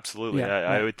 yeah, absolutely. Yeah,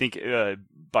 I would think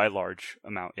by large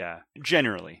amount,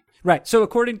 generally. Right. So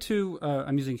according to,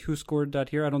 I'm using WhoScored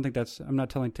here. I don't think I'm not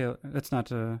telling Taylor, that's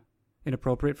not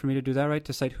inappropriate for me to do that, right?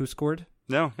 To cite WhoScored?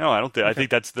 No, I don't think. Okay. I think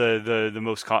that's the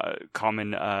most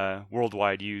common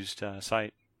worldwide used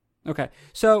site. Okay,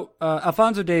 so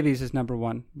Alphonso Davies is number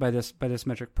one by this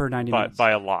metric per 90 minutes.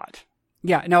 By a lot.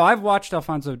 Yeah. Now I've watched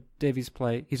Alphonso Davies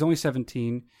play. He's only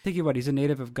 17. He's a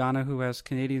native of Ghana who has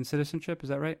Canadian citizenship. Is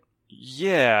that right?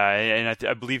 Yeah, and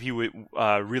I believe he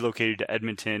relocated to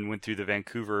Edmonton, went through the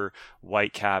Vancouver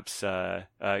Whitecaps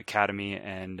academy,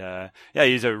 and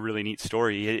he's a really neat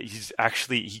story.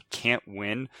 He can't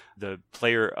win the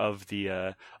player of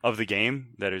the game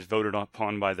that is voted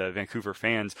upon by the Vancouver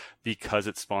fans because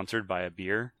it's sponsored by a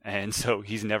beer, and so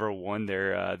he's never won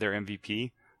their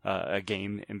MVP, a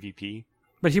game MVP.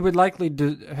 But he would likely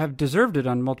have deserved it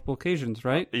on multiple occasions,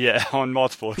 right? Yeah, on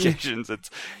multiple occasions.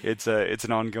 It's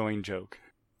an ongoing joke.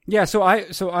 Yeah, so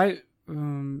I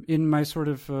in my sort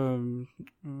of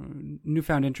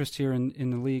newfound interest here in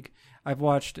the league, I've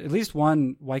watched at least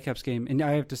one Whitecaps game, and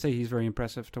I have to say he's very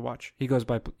impressive to watch. He goes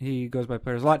by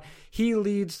players a lot. He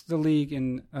leads the league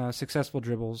in successful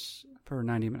dribbles per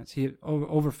 90 minutes. He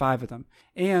over 5 of them,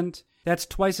 and that's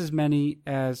twice as many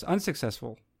as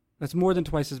unsuccessful. That's more than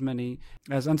twice as many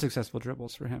as unsuccessful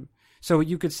dribbles for him. So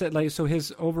you could say, so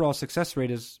his overall success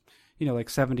rate is, like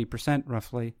 70%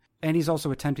 roughly, and he's also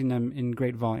attempting them in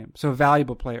great volume. So a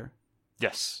valuable player.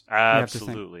 Yes,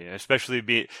 absolutely.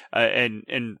 Especially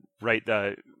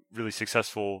really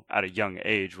successful at a young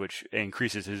age, which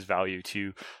increases his value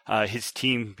to his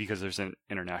team because there's an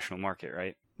international market,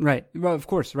 right? Right. Well, of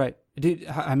course, right.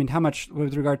 How much,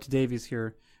 with regard to Davies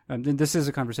here, this is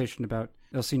a conversation about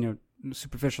Ilsinho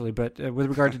superficially, but with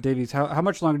regard to Davies, how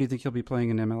much longer do you think he'll be playing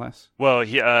in MLS? Well,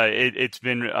 it's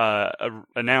been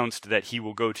announced that he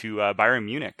will go to Bayern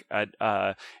Munich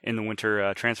in the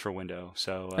winter transfer window.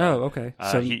 So, okay.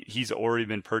 So he's already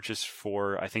been purchased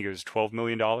for, I think it was $12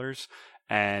 million,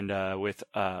 and with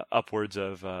upwards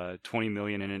of $20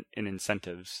 million in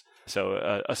incentives.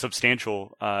 So a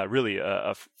substantial, really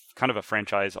a kind of a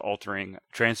franchise-altering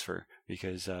transfer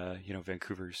because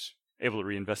Vancouver's able to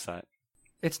reinvest that.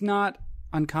 It's not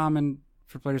uncommon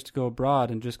for players to go abroad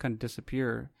and just kind of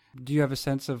disappear. Do you have a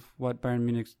sense of what Bayern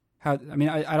Munich's? I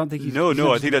don't think he's. No.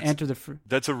 I think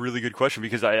that's a really good question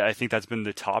because I think that's been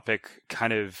the topic,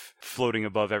 kind of floating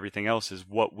above everything else, is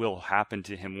what will happen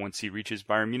to him once he reaches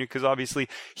Bayern Munich. Because obviously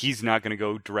he's not going to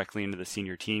go directly into the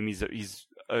senior team. He's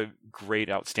a great,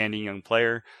 outstanding young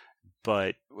player.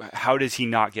 But how does he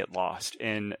not get lost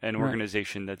in an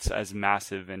organization that's as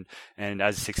massive and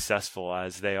as successful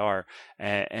as they are?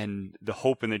 And the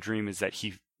hope and the dream is that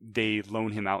they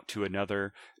loan him out to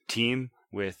another team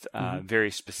with very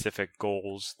specific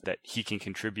goals that he can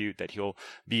contribute, that he'll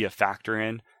be a factor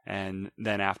in. And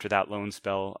then after that loan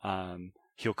spell,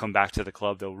 he'll come back to the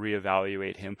club. They'll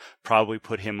reevaluate him, probably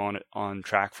put him on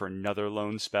track for another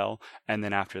loan spell. And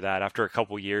then after that, after a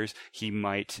couple years, he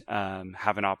might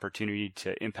have an opportunity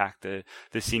to impact the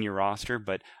senior roster.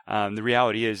 But the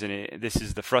reality is, and this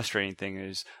is the frustrating thing,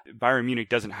 is Bayern Munich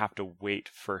doesn't have to wait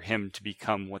for him to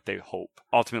become what they hope.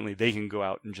 Ultimately, they can go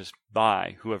out and just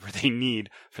buy whoever they need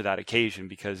for that occasion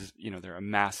because, they're a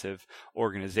massive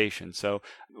organization. So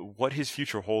what his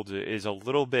future holds is a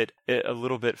little bit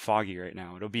foggy right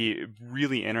now. It'll be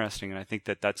really interesting, and I think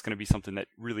that that's going to be something that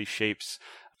really shapes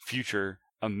future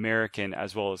American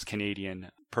as well as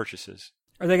Canadian purchases.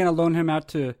 Are they going to loan him out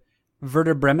to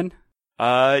Werder Bremen?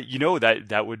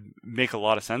 That would make a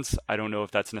lot of sense. I don't know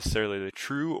if that's necessarily the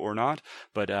true or not,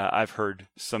 but I've heard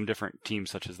some different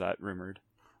teams such as that rumored.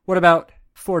 What about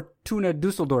Fortuna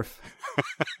Düsseldorf?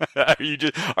 Do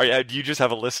you just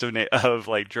have a list of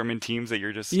like German teams that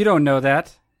you're just? You don't know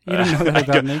that. You don't know that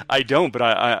about me. I don't, but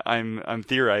I'm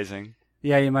theorizing.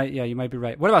 Yeah, you might be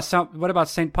right. What about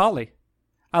St. Pauli?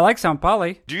 I like St.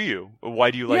 Pauli. Do you?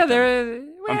 Why do you like them?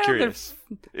 I'm curious.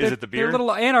 Is it the beer? They're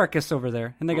little anarchists over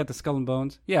there, and they got the skull and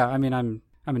bones. Yeah, I mean, I'm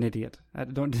an idiot. I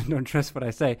don't trust what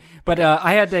I say. But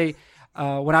I had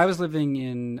when I was living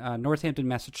in Northampton,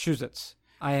 Massachusetts,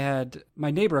 I had my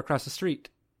neighbor across the street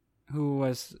who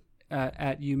was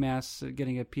at UMass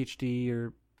getting a PhD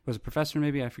or was a professor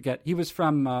maybe, I forget. He was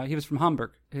from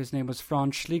Hamburg. His name was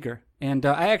Franz Schlieger, and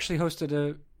I actually hosted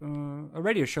a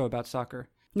radio show about soccer.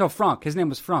 No, Frank. His name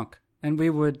was Frank, and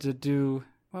we would do.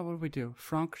 What would we do?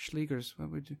 Frank Schlieger's. What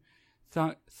would we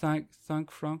do? Thank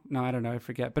Frank? No, I don't know. I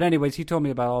forget. But anyways, he told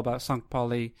me all about St.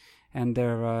 Pauli and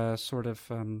their sort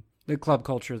of the club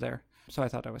culture there. So I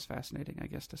thought that was fascinating, I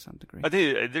guess, to some degree. I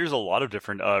think there's a lot of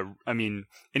different.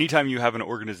 Anytime you have an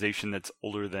organization that's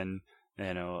older than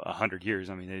 100 years,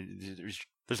 I mean,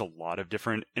 there's a lot of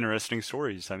different interesting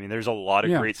stories. I mean, there's a lot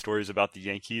of great stories about the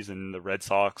Yankees and the Red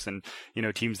Sox and,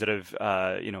 teams that have,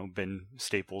 been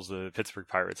staples. The Pittsburgh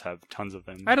Pirates have tons of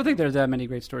them. I don't think there's that many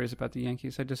great stories about the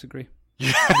Yankees. I disagree. All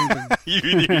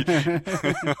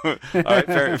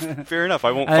right, fair enough.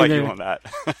 I won't fight you on that.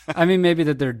 I mean, maybe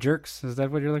that they're jerks. Is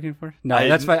that what you're looking for? No,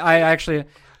 that's fine.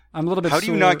 I'm a little bit. How do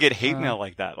you not get hate mail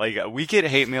like that? Like, we get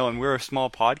hate mail, and we're a small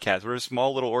podcast. We're a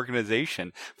small little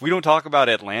organization. If we don't talk about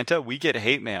Atlanta, we get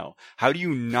hate mail. How do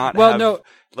you not have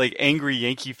angry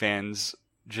Yankee fans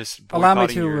just boycotting allow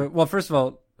me to? Well, first of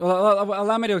all,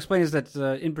 allow me to explain is that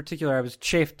in particular, I was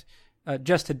chafed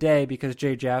just today because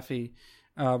Jay Jaffe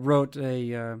wrote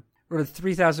a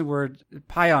 3,000-word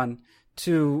paean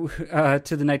to the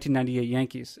 1998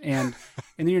 Yankees, and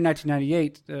in the year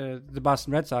 1998, the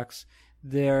Boston Red Sox.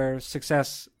 Their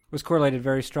success was correlated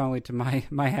very strongly to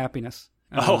my happiness.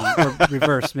 Or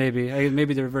reverse, maybe.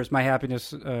 Maybe the reverse. My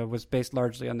happiness was based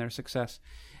largely on their success.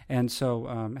 And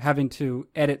so having to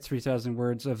edit 3,000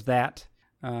 words of that,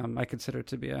 I consider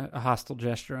to be a hostile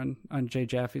gesture on Jay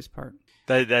Jaffe's part.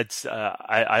 That's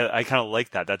I kind of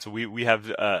like that. That's we have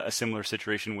a similar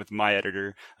situation with my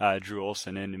editor, Drew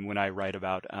Olson, and when I write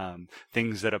about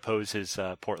things that oppose his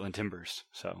Portland Timbers.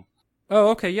 So.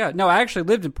 Oh, okay, yeah. No, I actually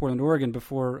lived in Portland, Oregon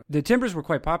before. The Timbers were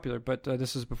quite popular, but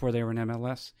this is before they were in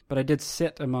MLS. But I did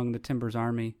sit among the Timbers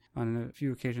Army on a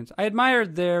few occasions. I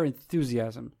admired their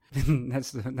enthusiasm.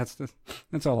 That's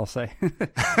all I'll say.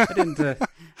 I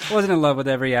wasn't in love with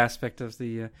every aspect of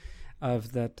the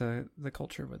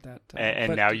culture with that.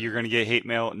 But now you're going to get hate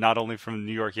mail not only from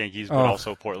New York Yankees but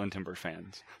also Portland Timbers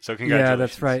fans. So congratulations. Yeah,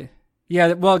 that's right.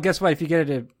 Yeah, well, guess what? If you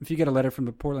get a letter from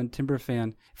a Portland Timber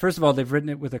fan, first of all, they've written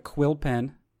it with a quill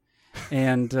pen,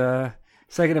 and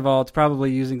second of all, it's probably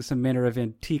using some manner of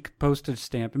antique postage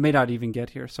stamp. It may not even get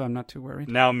here, so I'm not too worried.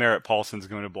 Now Merritt Paulson's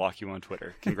going to block you on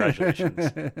Twitter.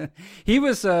 Congratulations. He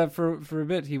was for a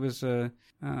bit. He was an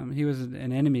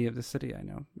enemy of the city. I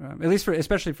know, at least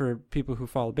especially for people who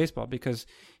follow baseball, because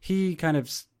he kind of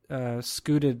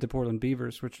scooted the Portland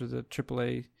Beavers, which was a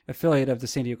AAA affiliate of the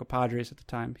San Diego Padres at the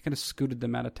time. He kind of scooted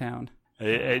them out of town.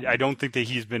 I don't think that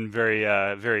he's been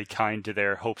very kind to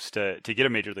their hopes to get a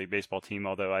Major League Baseball team,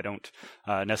 although I don't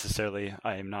necessarily,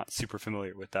 I am not super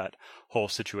familiar with that whole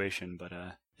situation, but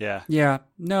yeah. Yeah.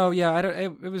 No, yeah, I don't,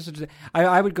 it was,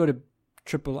 I would go to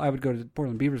the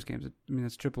Portland Beavers games. I mean,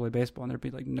 it's AAA baseball, and there'd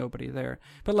be like nobody there.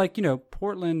 But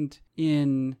Portland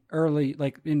in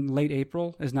late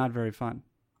April is not very fun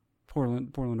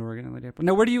Portland, Oregon in late April.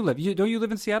 Now, where do you live? Don't you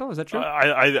live in Seattle? Is that true?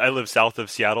 I live south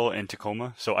of Seattle in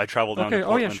Tacoma, so I travel down to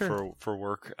Portland for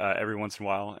work every once in a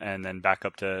while, and then back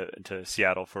up to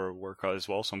Seattle for work as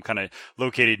well. So I'm kind of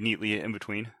located neatly in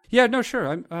between. Yeah, no, sure.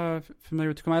 I'm familiar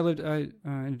with Tacoma.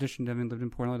 In addition to having lived in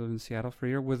Portland, I lived in Seattle for a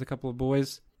year with a couple of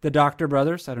boys. The Doctor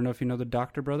Brothers. I don't know if you know the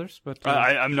Doctor Brothers, but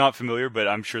I'm not familiar, but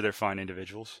I'm sure they're fine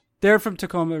individuals. They're from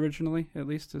Tacoma originally, at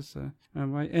least,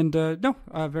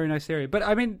 very nice area. But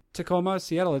I mean, Tacoma,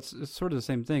 Seattle, it's sort of the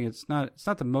same thing. It's not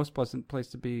the most pleasant place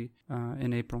to be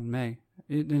in April and May.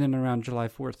 In and around July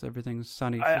 4th, everything's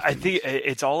sunny. I think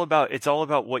it's all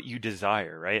about what you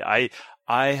desire, right?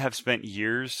 I have spent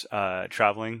years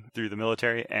traveling through the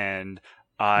military, and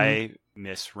I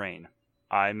miss rain.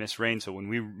 I miss rain. So when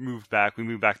we moved back to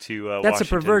Washington. That's a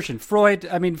perversion. Freud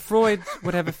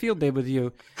would have a field day with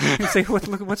you. He'd say,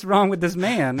 what's wrong with this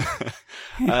man?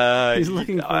 He's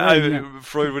looking for rain.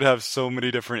 Freud would have so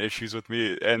many different issues with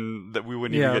me, and that we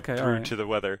wouldn't even get through to the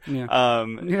weather.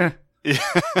 Yeah.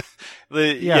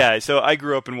 So I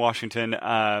grew up in Washington,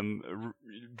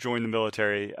 joined the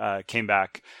military, came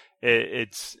back.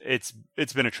 It's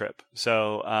been a trip.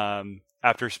 So,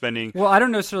 after spending... Well, I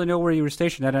don't necessarily know where you were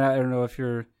stationed. I don't know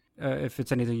if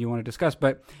it's anything you want to discuss,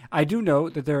 but I do know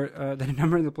that that a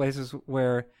number of the places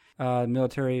where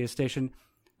military is stationed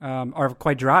are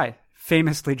quite dry,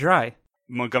 famously dry.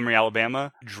 Montgomery,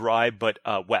 Alabama, dry but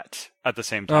wet at the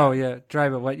same time. Oh, yeah, dry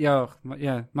but wet. Yeah,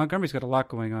 Montgomery's got a lot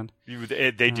going on.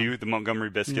 They do. The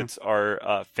Montgomery biscuits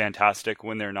are fantastic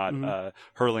when they're not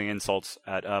hurling insults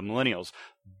at millennials.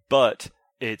 But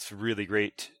it's really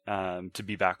great to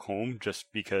be back home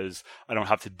just because I don't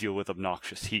have to deal with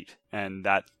obnoxious heat. And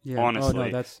that,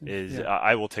 honestly,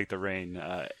 I will take the rain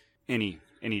any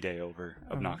day over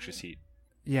obnoxious heat.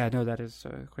 Yeah, no, that is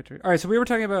quite true. All right, so we were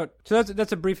talking about... So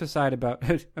that's a brief aside about...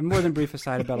 a more than brief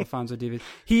aside about Alphonso Davies.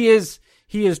 He is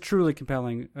truly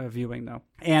compelling viewing, though.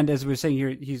 And as we were saying here,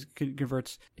 he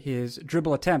converts his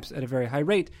dribble attempts at a very high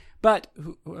rate. But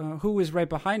who is right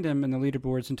behind him in the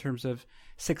leaderboards in terms of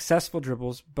successful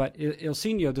dribbles? But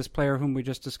Ilsinho, this player whom we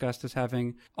just discussed, is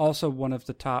having also one of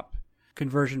the top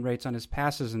conversion rates on his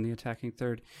passes in the attacking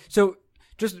third. So...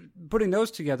 just putting those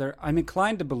together, I'm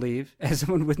inclined to believe, as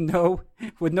someone with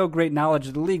no great knowledge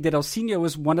of the league, that Ilsinho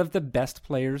is one of the best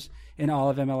players in all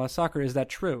of MLS soccer. Is that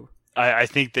true? I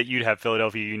think that you'd have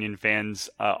Philadelphia Union fans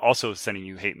also sending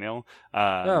you hate mail,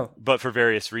 but for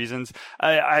various reasons.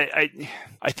 I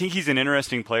think he's an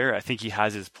interesting player. I think he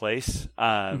has his place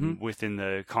within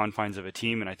the confines of a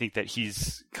team, and I think that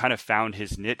he's kind of found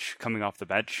his niche coming off the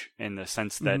bench in the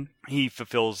sense that he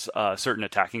fulfills certain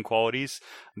attacking qualities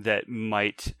that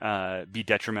might be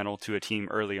detrimental to a team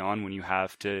early on when you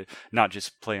have to not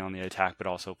just play on the attack but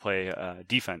also play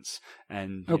defense.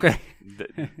 And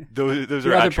those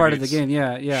are other part of the game.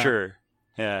 Yeah. Sure.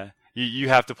 Yeah. You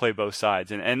have to play both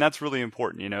sides, and that's really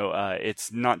important.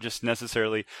 It's not just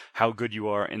necessarily how good you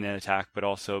are in the attack, but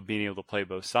also being able to play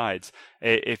both sides.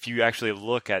 If you actually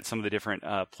look at some of the different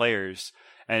players,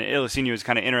 and Ilsinho is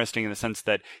kind of interesting in the sense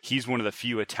that he's one of the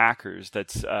few attackers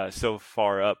that's so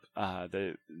far up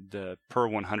the per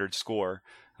 100 score,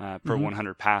 per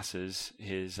 100 passes,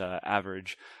 his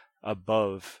average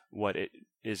above what it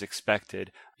is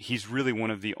expected. He's really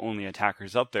one of the only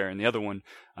attackers up there, and the other one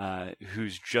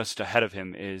who's just ahead of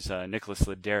him is Nicholas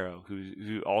Ladero,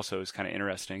 who also is kind of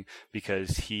interesting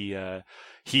because he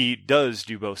does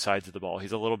do both sides of the ball.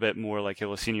 He's a little bit more like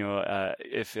Ilsinho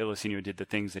if Ilsinho did the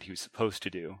things that he was supposed to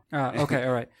do. Okay,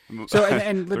 all right. So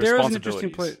and Ladero is an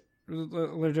interesting player.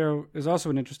 Ladero is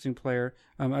also an interesting player.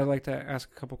 I'd like to ask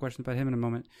a couple questions about him in a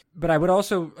moment. But I would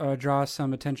also draw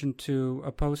some attention to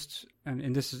a post,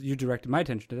 and this is, you directed my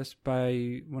attention to this,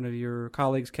 by one of your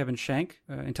colleagues, Kevin Shank,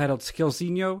 entitled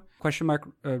Skillsinho,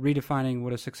 redefining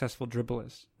what a successful dribble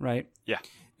is, right? Yeah.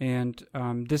 And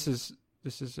this is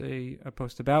a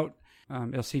post about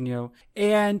Ilsinho,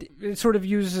 and it sort of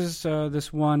uses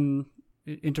this one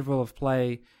interval of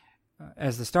play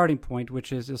as the starting point,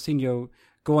 which is Ilsinho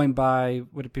going by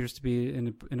what appears to be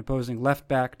an opposing left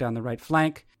back down the right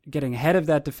flank, getting ahead of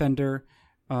that defender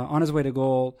on his way to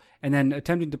goal, and then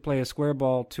attempting to play a square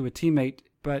ball to a teammate,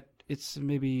 but it's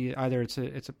maybe either it's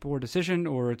a poor decision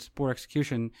or it's poor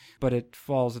execution, but it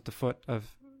falls at the foot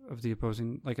of the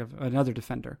opposing, of another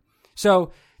defender.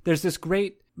 So there's this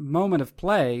great moment of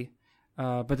play,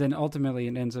 but then ultimately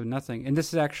it ends up nothing. And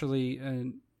this is actually...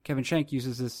 Kevin Shank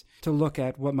uses this to look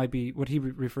at what might be what he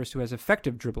refers to as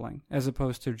effective dribbling, as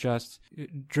opposed to just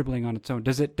dribbling on its own.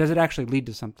 Does it actually lead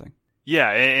to something?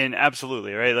 Yeah, and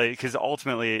absolutely, right? Because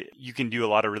ultimately you can do a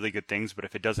lot of really good things, but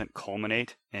if it doesn't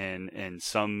culminate in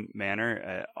some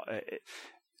manner,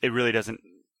 it really doesn't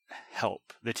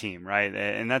help the team, right?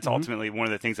 And that's ultimately one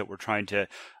of the things that we're trying to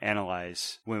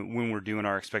analyze when we're doing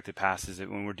our expected passes.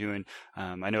 When we're doing,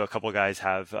 I know a couple of guys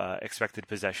have expected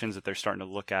possessions that they're starting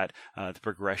to look at the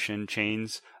progression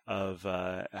chains of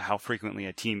how frequently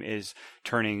a team is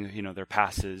turning, their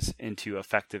passes into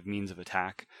effective means of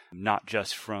attack, not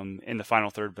just from in the final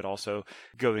third, but also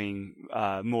going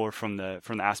more from the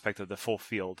aspect of the full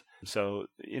field. So,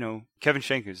 Kevin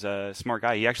Schenk is a smart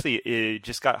guy. He actually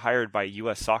just got hired by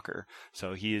U.S. Soccer,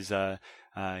 so he is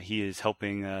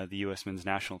helping the U.S. men's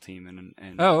national team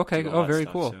and oh, okay, very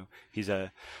stuff. cool. So he's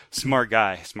a smart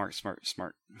guy,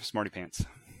 smarty pants.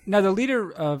 Now, the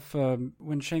leader of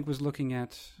when Schenk was looking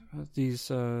at these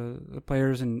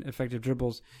players and effective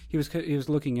dribbles, he was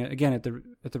looking at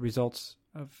the results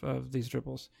of these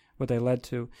dribbles, what they led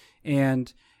to,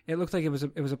 and it looked like it was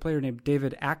a player named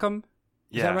David Accam.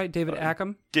 Is that right, David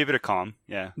Accam? David Accam,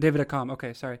 yeah. David Accam.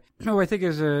 Okay, sorry. No, I think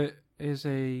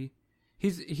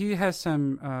he has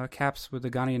some caps with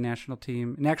the Ghanaian national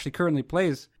team, and actually currently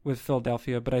plays with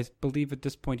Philadelphia. But I believe at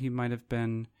this point he might have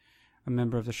been a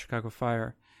member of the Chicago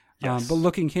Fire. Yes. But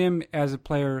looking him as a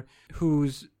player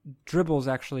whose dribbles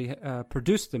actually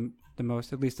produced the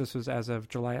most, at least this was as of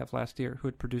July of last year, who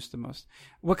had produced the most.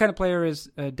 What kind of player is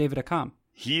David Accam?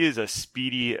 He is a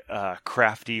speedy,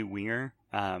 crafty winger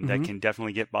that can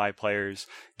definitely get by players,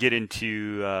 get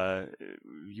into,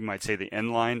 you might say, the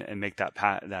end line and make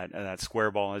that square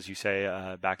ball, as you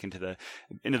say, back into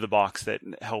the box that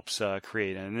helps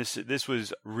create. And this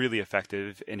was really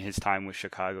effective in his time with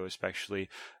Chicago, especially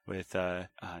with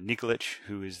Nikolic,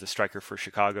 who is the striker for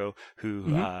Chicago,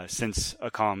 who since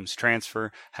Akam's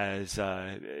transfer has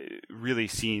really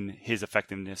seen his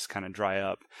effectiveness kind of dry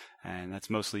up. And that's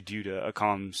mostly due to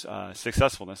Akam's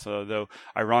successfulness, although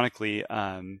ironically,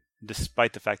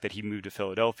 despite the fact that he moved to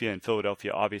Philadelphia, and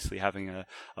Philadelphia obviously having a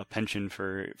penchant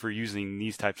for using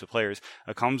these types of players,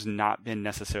 Akam's not been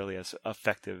necessarily as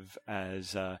effective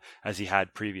as he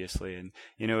had previously. And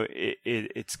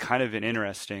it's kind of an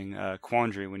interesting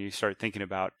quandary when you start thinking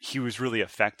about he was really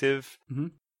effective,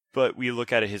 but we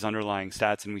look at his underlying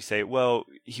stats and we say, well,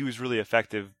 he was really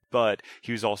effective, but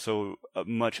he was also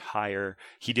much higher.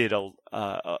 He did a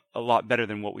lot better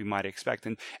than what we might expect,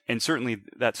 and certainly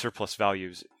that surplus value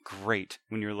is great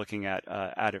when you're looking at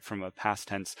it from a past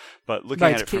tense. But looking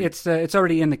at it from, it's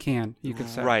already in the can, you could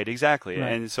say. Right, exactly.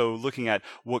 Right. And so looking at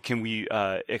what can we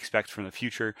expect from the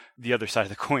future, the other side of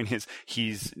the coin is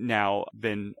he's now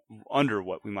been under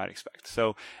what we might expect.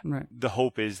 So the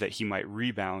hope is that he might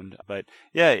rebound. But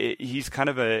yeah, he's kind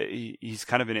of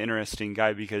an interesting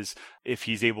guy, because if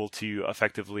he's able to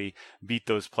effectively beat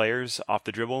those players off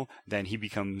the dribble, then he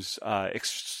becomes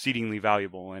exceedingly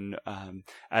valuable. And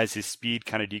as his speed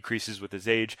kind of decreases with his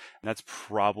age, that's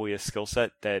probably a skill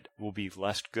set that will be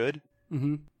less good.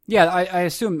 Mm-hmm. Yeah, I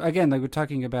assume, again, like we're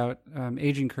talking about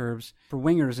aging curves, for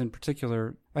wingers in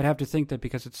particular, I'd have to think that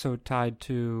because it's so tied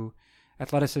to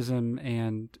athleticism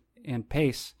and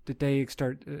pace, that they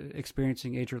start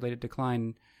experiencing age-related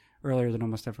decline earlier than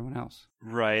almost everyone else.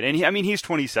 Right. And he's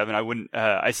 27.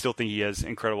 I still think he has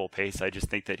incredible pace. I just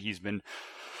think that he's been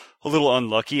a little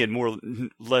unlucky,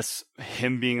 and less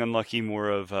him being unlucky, more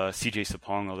of CJ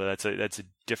Sapong, although that's a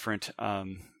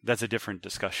different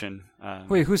discussion.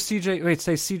 Wait, who's CJ? Wait,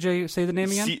 say CJ, say the name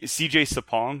again? CJ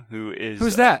Sapong,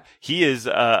 who's that? He is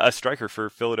a striker for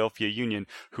Philadelphia Union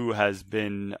who has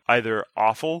been either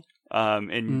awful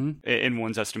in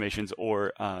one's estimations,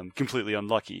 or completely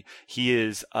unlucky. He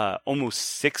is almost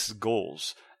 6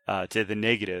 goals to the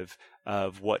negative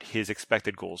of what his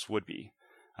expected goals would be.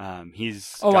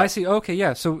 I see. Okay,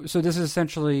 yeah. So this is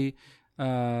essentially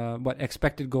what,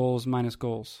 expected goals minus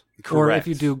goals. Correct. Or if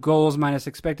you do goals minus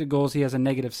expected goals, he has a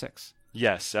 -6.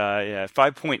 Yes,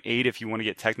 5.8 if you want to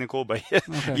get technical, but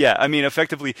okay. Yeah,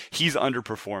 effectively he's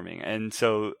underperforming, and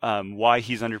so why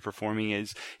he's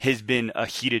underperforming has been a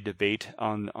heated debate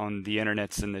on the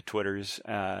internets and the Twitters.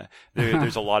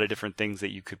 There's a lot of different things that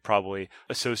you could probably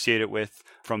associate it with,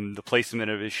 from the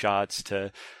placement of his shots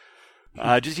to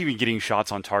just even getting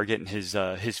shots on target, and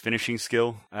his finishing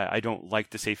skill. I don't like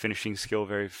to say finishing skill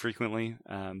very frequently.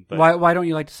 But why don't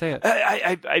you like to say it?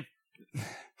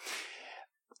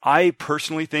 I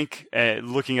personally think,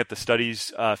 looking at the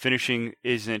studies, finishing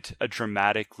isn't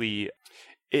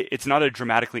it's not a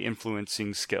dramatically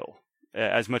influencing skill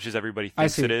as much as everybody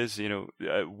thinks it is.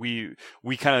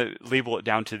 We kind of label it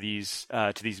down to these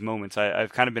moments.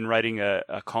 I've kind of been writing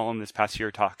a column this past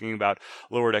year talking about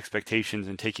lowered expectations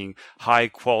and taking high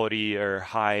quality or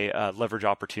high leverage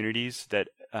opportunities that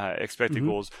expected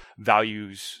goals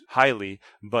values highly,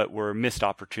 but were missed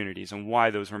opportunities, and why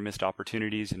those were missed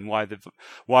opportunities, and why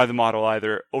the model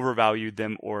either overvalued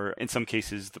them, or in some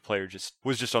cases the player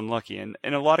was just unlucky. And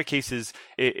in a lot of cases,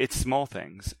 it's small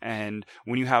things, and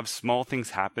when you have small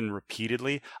things happen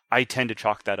repeatedly, I tend to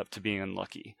chalk that up to being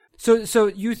unlucky. So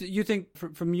you think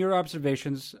from your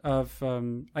observations of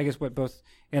I guess what both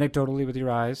anecdotally with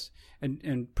your eyes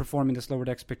and performing this lowered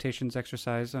expectations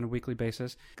exercise on a weekly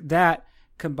basis, that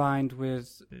combined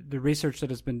with the research that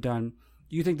has been done,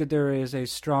 you think that there is a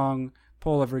strong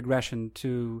pull of regression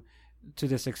to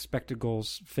this expected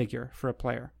goals figure for a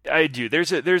player? I do.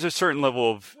 There's a certain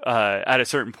level of at a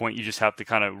certain point you just have to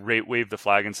kind of wave the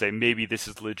flag and say maybe this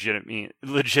is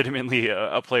legitimately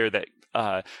a player that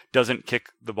doesn't kick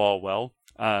the ball well,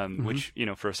 which,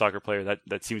 for a soccer player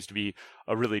that seems to be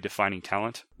a really defining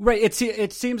talent. Right.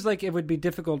 It seems like it would be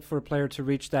difficult for a player to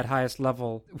reach that highest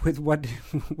level with what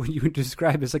you would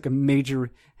describe as like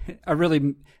a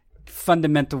really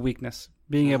fundamental weakness,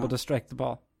 being able to strike the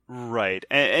ball. Right.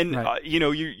 And right. You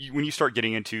when you start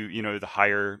getting into, the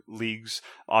higher leagues,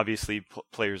 obviously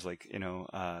players like,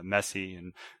 Messi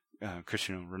and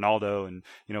Cristiano Ronaldo and,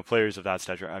 players of that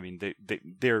stature, I mean,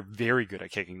 they're very good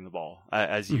at kicking the ball,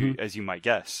 as you might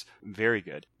guess. Very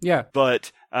good. Yeah.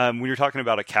 But when you're talking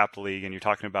about a capped league and you're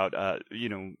talking about,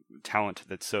 talent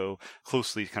that's so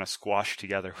closely kind of squashed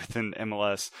together within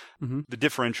MLS, the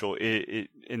differential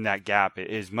in that gap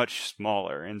is much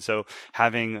smaller. And so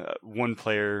having one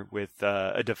player with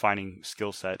a defining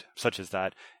skill set such as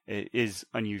that is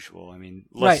unusual. I mean,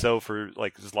 less so for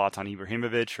like Zlatan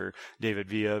Ibrahimovic or David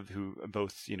Villa, who are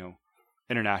both,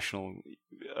 international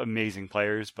amazing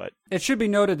players. But it should be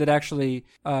noted that actually,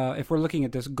 if we're looking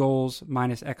at this goals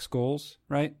minus X goals,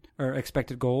 right, or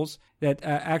expected goals, that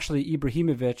actually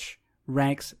Ibrahimovic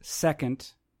ranks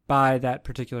second by that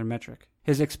particular metric.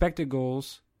 His expected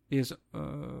goals is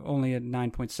only at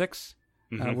 9.6,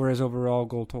 whereas overall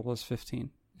goal total is 15.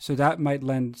 So that might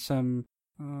lend some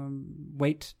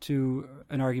weight to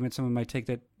an argument someone might take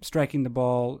that striking the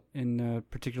ball in a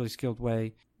particularly skilled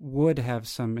way would have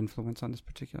some influence on this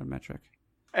particular metric.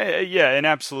 Yeah, and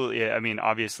absolutely. I mean,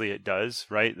 obviously it does,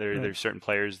 right? There's certain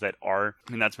players that are,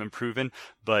 and that's been proven,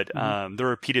 but the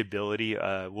repeatability,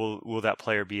 will that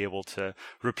player be able to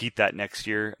repeat that next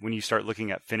year? When you start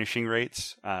looking at finishing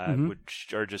rates,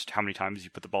 which are just how many times you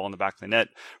put the ball in the back of the net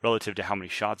relative to how many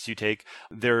shots you take,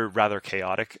 they're rather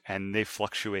chaotic and they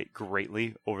fluctuate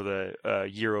greatly over the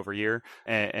year over year.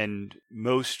 And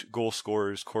most goal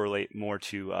scorers correlate more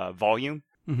to volume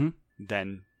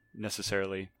than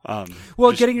necessarily. The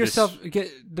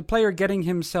player getting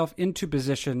himself into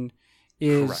position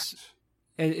is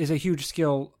a huge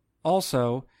skill.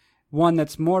 Also, one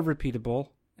that's more repeatable,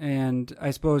 and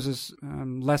I suppose is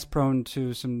less prone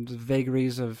to some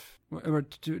vagaries or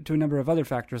to a number of other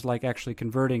factors, like actually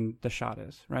converting the shot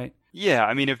is, right? Yeah,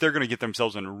 I mean, if they're going to get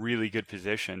themselves in a really good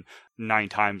position 9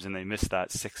 times and they miss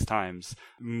that 6 times,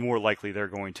 more likely they're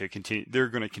going to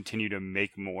continue to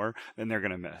make more than they're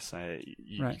going to miss.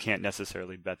 You can't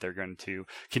necessarily bet they're going to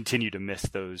continue to miss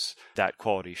that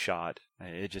quality shot.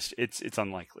 It's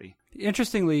unlikely.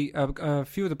 Interestingly, a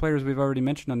few of the players we've already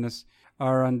mentioned on this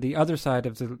are on the other side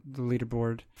of the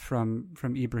leaderboard from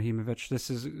Ibrahimovic. This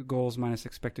is goals minus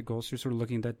expected goals. So you're sort of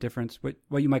looking at that difference,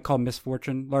 what you might call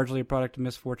misfortune, largely a product of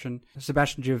misfortune.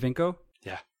 Sebastian Giovinco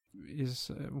is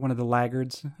one of the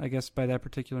laggards, I guess, by that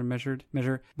particular measure.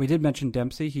 We did mention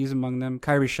Dempsey. He's among them.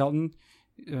 Kyrie Shelton,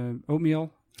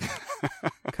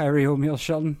 Kyrie Oatmeal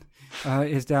Shelton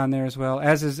is down there as well,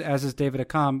 as is David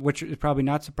Accam, which is probably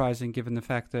not surprising given the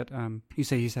fact that you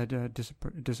say he's had a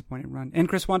disappointing run. And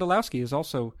Chris Wondolowski is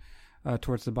also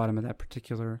towards the bottom of that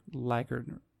particular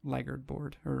laggard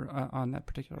board, or on that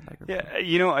particular laggard board.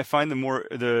 Yeah, I find the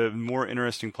more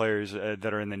interesting players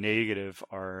that are in the negative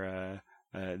are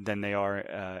than they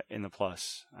are in the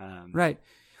plus. Right.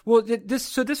 Well,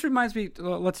 this reminds me.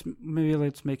 Let's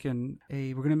make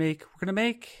we're gonna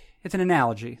make. It's an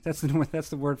analogy. That's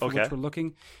the word for which we're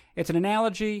looking. It's an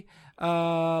analogy.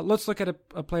 Let's look at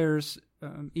a player's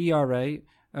ERA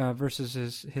versus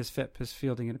his FIP, his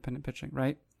fielding independent pitching.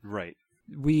 Right. Right.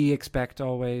 We expect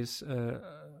always.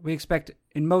 We expect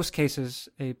in most cases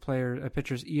a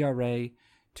pitcher's ERA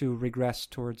to regress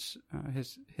towards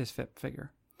his FIP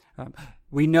figure.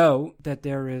 We know that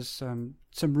there is some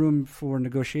room for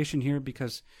negotiation here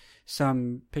because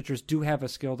some pitchers do have a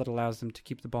skill that allows them to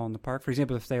keep the ball in the park. For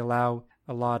example, if they allow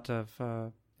if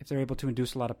they're able to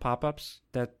induce a lot of pop-ups,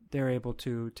 that they're able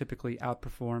to typically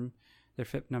outperform their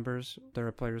FIP numbers. There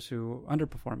are players who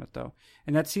underperform it, though.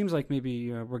 And that seems like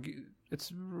maybe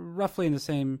it's roughly in the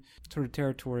same sort of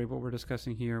territory what we're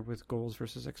discussing here with goals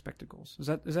versus expected goals.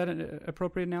 Is that an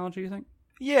appropriate analogy, you think?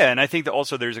 Yeah, and I think that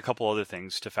also there's a couple other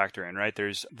things to factor in, right?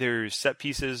 There's set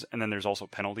pieces, and then there's also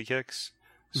penalty kicks.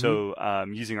 So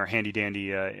using our handy-dandy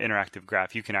interactive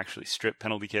graph, you can actually strip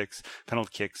penalty kicks. Penalty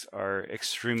kicks are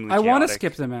extremely chaotic. I want to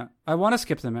skip them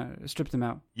out. Strip them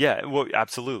out. Yeah, well,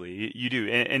 absolutely. You do.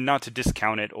 And not to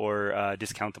discount it or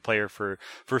discount the player for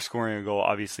scoring a goal.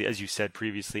 Obviously, as you said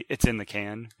previously, it's in the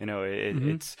can.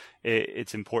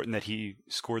 It's important that he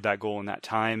scored that goal in that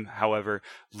time. However,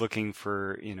 looking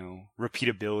for,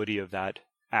 repeatability of that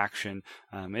action,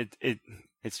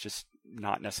 it's just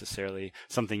not necessarily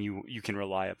something you can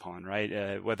rely upon,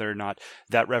 right? Whether or not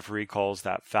that referee calls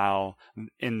that foul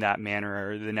in that manner,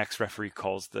 or the next referee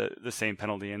calls the same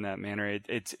penalty in that manner,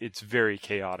 it's very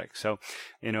chaotic. So,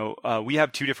 we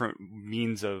have two different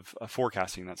means of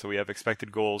forecasting that. So we have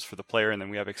expected goals for the player, and then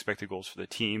we have expected goals for the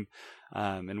team,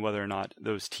 and whether or not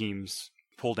those teams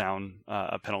pull down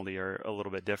a penalty are a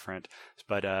little bit different.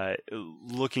 But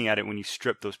looking at it, when you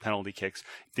strip those penalty kicks,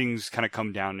 things kind of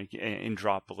come down and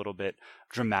drop a little bit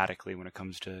dramatically when it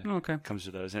comes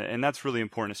to those. And that's really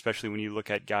important, especially when you look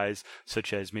at guys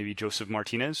such as maybe Josef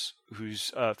Martinez,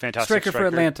 who's a fantastic striker for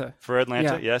Atlanta. For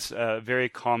Atlanta, yeah. Yes. A very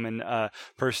common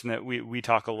person that we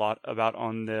talk a lot about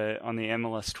on the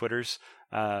MLS Twitters.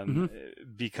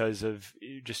 Because of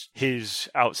just his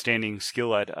outstanding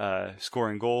skill at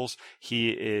scoring goals. He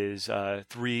is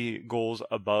 3 goals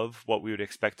above what we would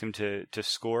expect him to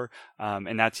score,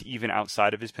 and that's even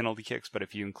outside of his penalty kicks. But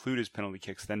if you include his penalty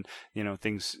kicks, then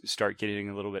things start getting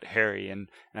a little bit hairy, and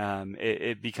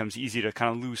it becomes easy to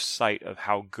kind of lose sight of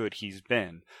how good he's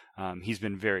been. He's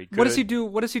been very good. What does he do?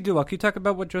 Well, can you talk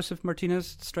about what Josef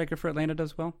Martinez, striker for Atlanta,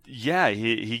 does well? Yeah,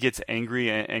 he gets angry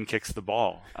and kicks the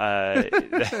ball.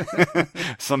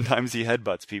 Sometimes he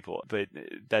headbutts people, but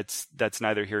that's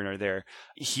neither here nor there.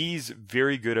 He's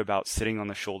very good about sitting on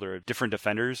the shoulder of different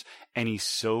defenders, and he's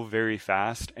so very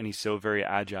fast and he's so very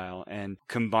agile. And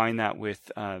combine that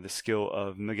with the skill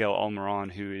of Miguel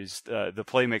Almiron, who is the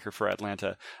playmaker for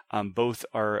Atlanta. Both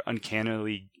are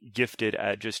uncannily gifted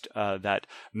at just that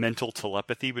mental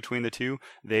telepathy between the two.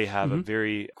 They have a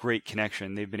very great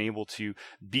connection. They've been able to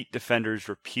beat defenders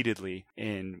repeatedly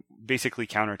in basically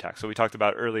counterattack. So we talked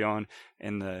about early on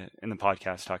in the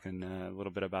podcast, talking a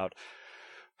little bit about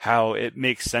how it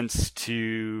makes sense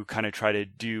to kind of try to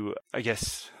do, I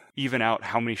guess, even out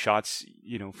how many shots,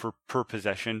 for per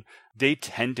possession. They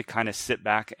tend to kind of sit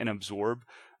back and absorb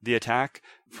the attack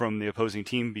from the opposing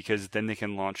team, because then they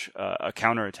can launch a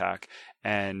counterattack.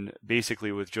 And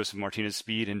basically with Josef Martinez's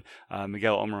speed and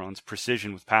Miguel Almiron's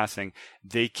precision with passing,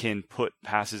 they can put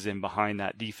passes in behind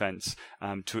that defense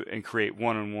and create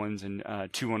one-on-ones and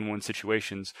two-on-one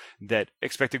situations that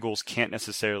expected goals can't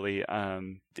necessarily.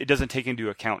 It doesn't take into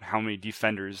account how many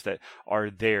defenders that are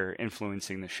there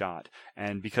influencing the shot.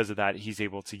 And because of that, he's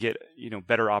able to get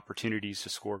better opportunities to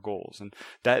score goals. And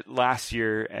that last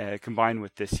year, combined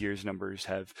with this year's numbers,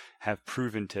 have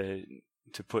proven to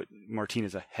put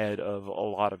Martinez ahead of a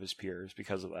lot of his peers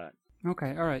because of that.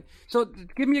 Okay, all right. So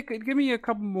give me a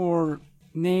couple more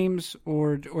names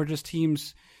or just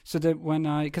teams, so that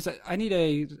because I need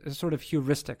a sort of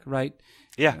heuristic, right?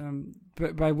 Yeah.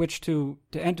 By which to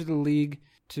enter the league,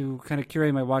 to kind of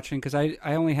curate my watching, because I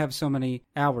only have so many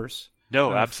hours.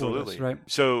 No, absolutely. This, right.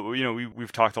 So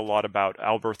we've talked a lot about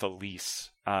Alberth Elise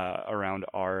around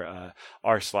our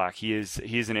Slack. He is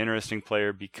an interesting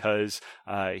player because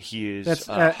he is that's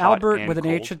hot Albert and with an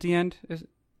cold. H at the end. Is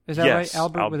that yes, right?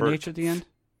 Albert with an H at the end.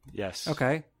 Yes.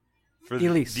 Okay. For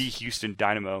Elise. the Houston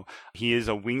Dynamo, he is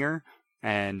a winger,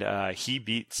 and he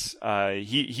beats.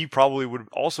 He probably would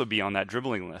also be on that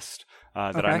dribbling list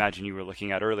that I imagine you were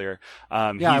looking at earlier.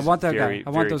 He's I want that very, guy.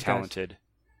 I want very those talented. guys.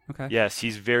 Okay. Yes,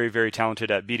 he's very, very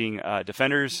talented at beating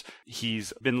defenders.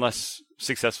 He's been less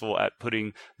successful at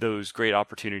putting those great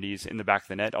opportunities in the back of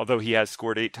the net. Although he has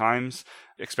scored 8 times,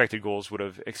 expected goals would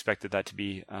have expected that to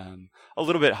be a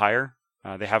little bit higher.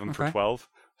 They have him for 12.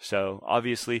 So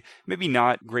obviously, maybe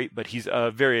not great, but he's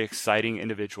a very exciting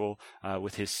individual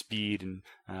with his speed and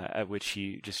at which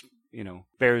he just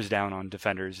bears down on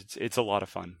defenders. It's a lot of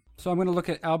fun. So I'm going to look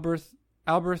at Alberth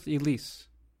Elise,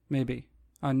 maybe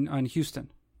on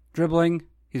Houston.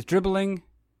 He's dribbling.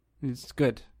 He's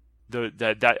good.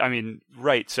 I mean,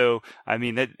 right. So, I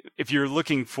mean, that if you're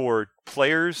looking for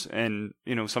players, and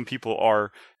some people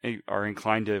are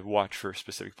inclined to watch for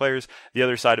specific players. The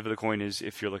other side of the coin is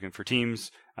if you're looking for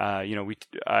teams.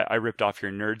 I ripped off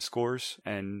your nerd scores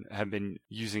and have been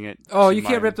using it. Oh, you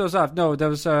can't rip those off. No,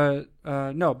 those no.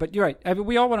 But you're right. I mean,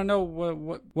 we all want to know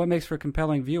what makes for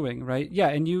compelling viewing, right? Yeah,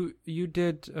 and you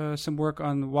did some work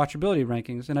on watchability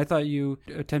rankings, and I thought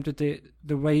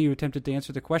the way you attempted to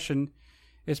answer the question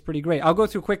is pretty great. I'll go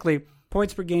through quickly.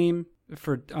 Points per game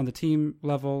on the team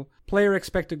level, player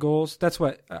expected goals. That's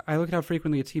what I look at, how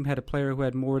frequently a team had a player who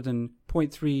had more than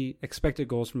 0.3 expected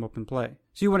goals from open play.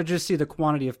 So you want to just see the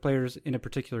quantity of players in a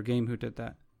particular game who did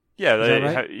that. Yeah,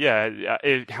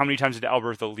 right? How many times did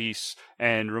Alberto Lis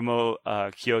and Ramo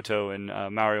Kyoto and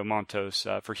Mario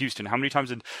Montos for Houston? How many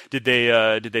times did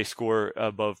they score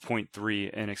above 0.3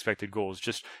 in expected goals?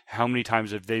 Just how many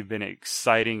times have they been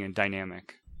exciting and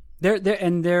dynamic?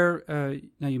 They're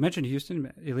now you mentioned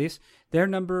Houston, Elise. They're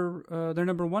number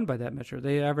one by that measure.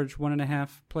 They average 1.5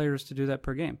 players to do that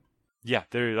per game. Yeah,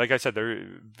 they're, like I said, they're a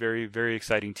very, very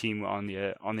exciting team on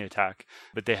the attack,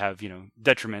 but they have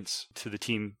detriments to the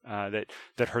team that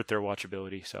hurt their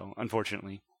watchability. So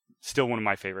unfortunately, still one of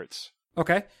my favorites.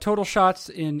 Okay, total shots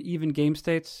in even game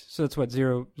states. So that's what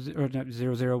 0,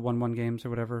 1-1 games or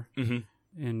whatever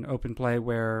in open play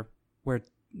where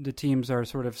the teams are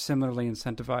sort of similarly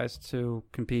incentivized to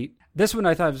compete. This one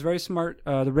I thought was very smart.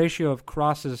 The ratio of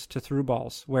crosses to through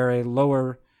balls, where a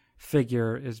lower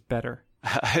figure is better.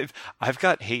 I've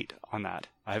got hate on that.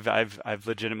 I've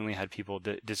legitimately had people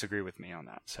disagree with me on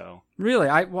that. So really,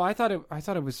 I thought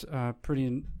it was a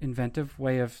pretty inventive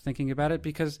way of thinking about it,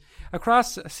 because a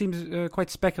cross seems quite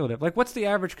speculative. Like, what's the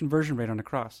average conversion rate on a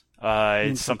cross?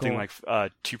 It's something like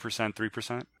 2%,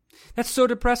 3%. That's so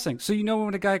depressing. So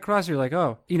when a guy crosses, you're like,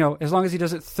 oh, as long as he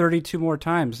does it 32 more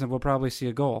times, then we'll probably see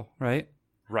a goal, right?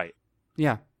 Right.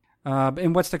 Yeah.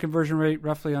 And what's the conversion rate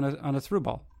roughly on a through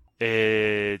ball?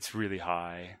 It's really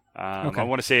high. Okay. I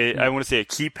want to say a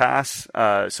key pass.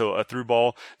 So a through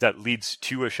ball that leads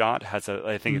to a shot has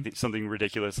something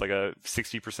ridiculous, like a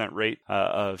 60% rate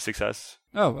of success.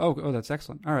 Oh, that's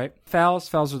excellent. All right.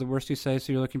 Fouls are the worst, you say.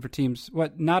 So you're looking for teams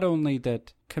not only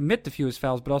that commit the fewest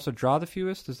fouls, but also draw the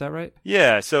fewest. Is that right?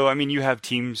 Yeah. So, I mean, you have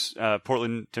teams,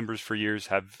 Portland Timbers for years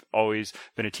have always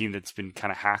been a team that's been kind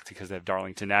of hacked because they have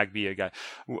Darlington Nagbe,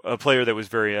 a player that was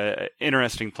very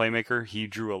interesting playmaker. He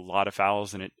drew a lot of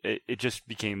fouls, and it just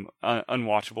became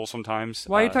unwatchable sometimes.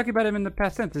 Why are you talking about him in the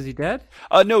past tense? Is he dead?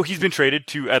 No, he's been traded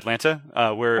to Atlanta,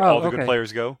 where all the good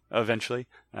players go eventually.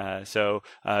 So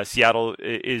Seattle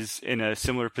is in a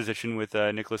similar position with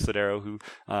Nicholas Ladero, who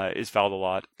is fouled a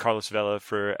lot. Carlos Vela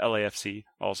for LAFC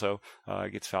also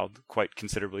gets fouled quite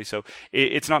considerably. So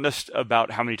it's not just about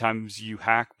how many times you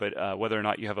hack, but whether or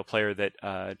not you have a player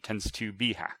that tends to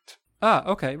be hacked.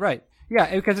 Okay, right.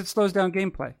 Yeah, because it slows down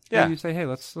gameplay. Yeah. And you say, hey,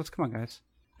 let's come on, guys.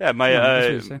 Yeah,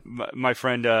 my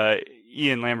friend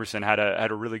Ian Lamberson had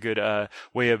a really good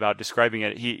way about describing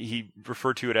it. He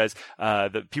referred to it as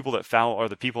the people that foul are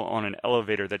the people on an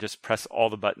elevator that just press all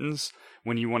the buttons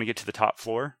when you want to get to the top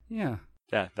floor. Yeah.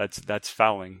 Yeah, that's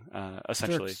fouling,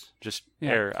 essentially. Jerks. Just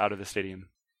air out of the stadium.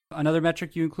 Another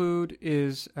metric you include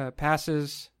is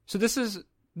passes. So this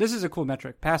is a cool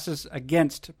metric, passes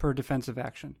against per defensive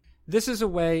action. This is a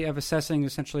way of assessing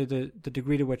essentially the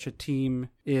degree to which a team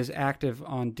is active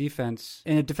on defense.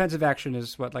 And a defensive action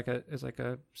is what, is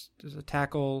a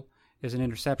tackle, is an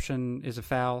interception, is a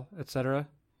foul, etc.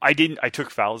 I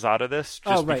took fouls out of this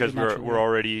just because we're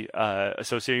already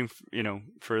associating,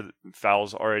 for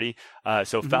fouls already.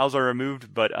 So fouls are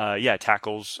removed, but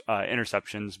tackles,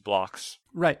 interceptions, blocks.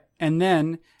 Right. And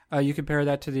then you compare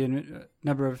that to the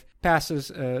number of passes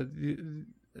the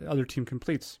other team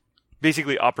completes.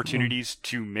 Basically opportunities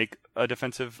to make a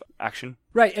defensive action.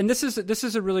 Right, and this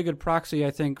is a really good proxy, I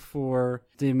think, for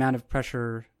the amount of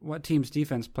pressure what team's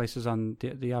defense places on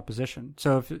the opposition.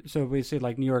 So if we say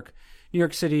like New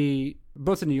York City,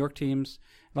 both the New York teams,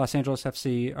 Los Angeles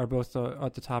FC are both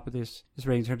at the top of this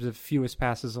rating in terms of fewest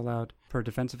passes allowed per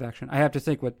defensive action. I have to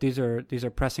think these are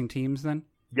pressing teams then?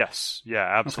 Yes, yeah,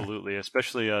 absolutely. Okay.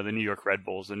 Especially the New York Red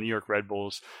Bulls. The New York Red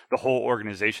Bulls, the whole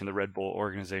organization, the Red Bull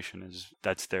organization,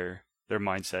 that's their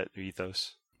mindset, their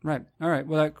ethos. Right. All right.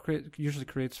 Well, that usually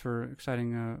creates for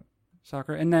exciting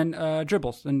soccer. And then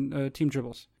dribbles, and team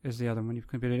dribbles is the other one you've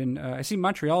competed in. I see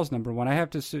Montreal's number one. I have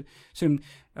to assume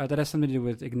that has something to do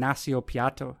with Ignacio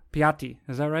Piatti.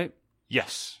 Is that right?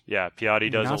 Yes. Yeah. Piatti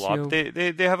does a lot.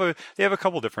 They have a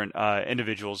couple different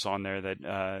individuals on there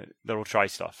that will try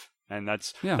stuff, and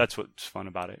that's what's fun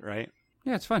about it, right?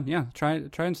 Yeah, it's fun. Yeah,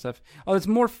 trying stuff. Oh, it's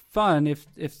more fun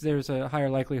if there's a higher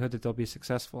likelihood that they'll be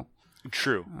successful.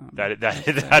 True.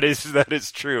 That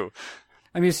is true.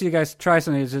 I mean, you see you guys try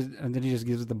something, and then he just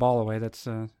gives the ball away. That's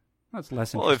less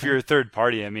interesting. Well, if you're a third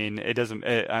party, I mean, it doesn't.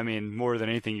 I mean, more than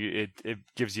anything, it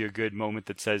gives you a good moment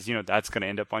that says, that's going to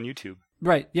end up on YouTube.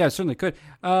 Right. Yeah, it certainly could.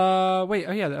 Wait.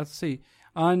 Oh, yeah. Let's see.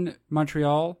 On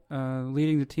Montreal,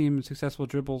 leading the team in successful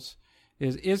dribbles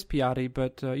is Piatti,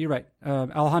 but you're right.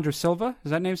 Alejandro Silva.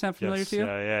 Does that name sound familiar to you?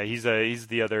 Yeah. He's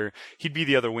the other. He'd be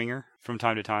the other winger from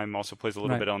time to time. Also plays a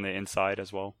little bit on the inside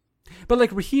as well. But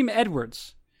like Raheem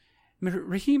Edwards.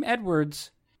 Raheem Edwards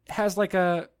has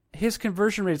his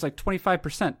conversion rate is like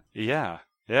 25%. Yeah,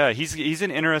 he's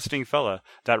an interesting fella,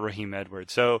 that Raheem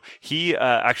Edwards. So he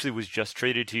actually was just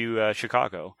traded to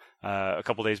Chicago a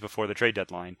couple days before the trade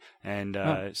deadline, and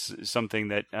something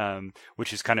that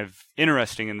which is kind of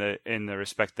interesting in the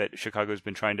respect that Chicago's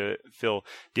been trying to fill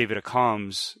David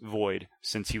Accam's void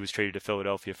since he was traded to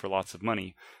Philadelphia for lots of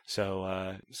money.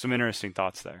 So some interesting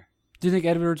thoughts there. Do you think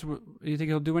Edwards? Do you think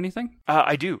he'll do anything?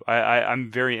 I do. I'm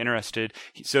very interested.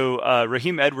 So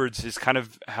Raheem Edwards has kind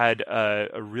of had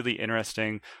a really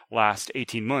interesting last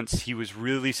 18 months. He was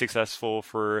really successful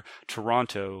for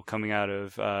Toronto coming out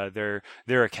of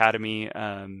their academy.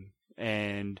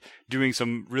 And doing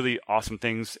some really awesome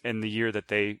things in the year that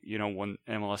they, won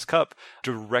MLS Cup.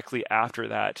 Directly after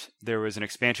that, there was an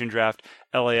expansion draft.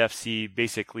 LAFC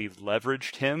basically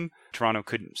leveraged him. Toronto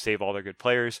couldn't save all their good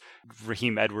players.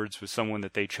 Raheem Edwards was someone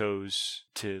that they chose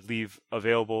to leave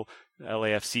available.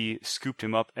 LAFC scooped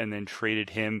him up and then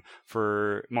traded him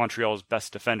for Montreal's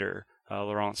best defender,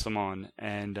 Laurent Simon,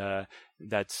 and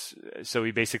so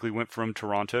he basically went from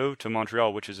Toronto to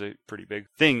Montreal, which is a pretty big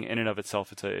thing in and of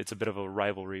itself. It's a bit of a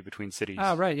rivalry between cities.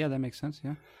 Oh, right, yeah, that makes sense.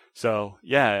 Yeah. So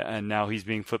and now he's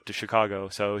being flipped to Chicago.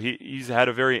 So he's had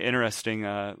a very interesting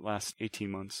last 18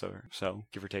 months or so,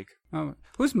 give or take. Oh,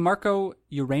 who's Marco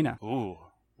Urena? Ooh,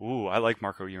 I like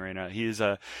Marco Urena. He's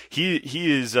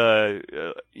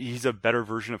a better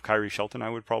version of Kyrie Shelton, I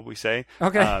would probably say.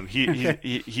 Okay.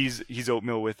 He's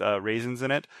oatmeal with raisins in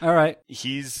it. All right.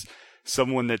 He's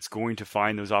someone that's going to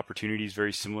find those opportunities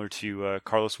very similar to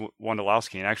Carlos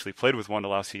Wondolowski, and actually played with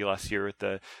Wondolowski last year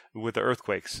with the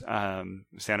Earthquakes,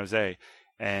 San Jose.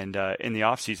 And in the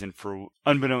offseason, for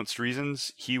unbeknownst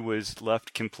reasons, he was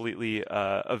left completely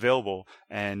available,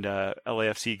 and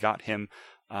LAFC got him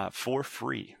for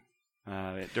free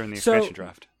during the expansion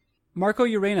draft. Marco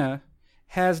Urena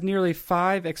has nearly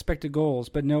 5 expected goals,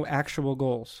 but no actual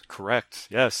goals. Correct,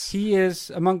 yes. He is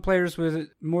among players with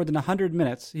more than 100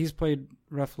 minutes. He's played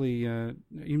roughly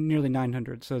nearly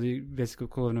 900, so the basic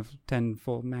equivalent of 10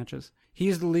 full matches. He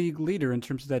is the league leader in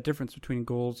terms of that difference between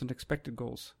goals and expected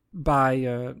goals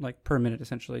by per minute,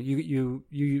 essentially. You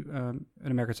in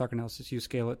American Soccer Analysis, you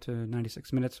scale it to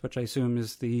 96 minutes, which I assume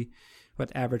is the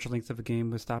average length of a game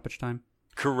with stoppage time.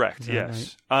 Correct.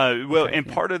 Yes. Right?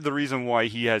 Part of the reason why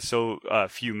he has so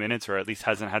few minutes, or at least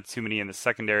hasn't had too many in the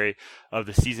secondary of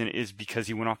the season, is because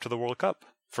he went off to the World Cup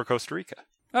for Costa Rica.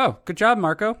 Oh, good job,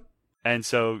 Marco. And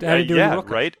so,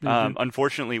 right.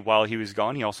 Unfortunately, while he was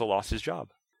gone, he also lost his job.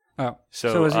 Oh,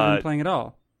 so is he even playing at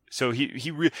all? So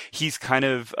he's kind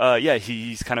of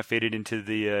he's kind of faded into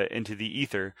the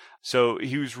ether. So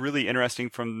he was really interesting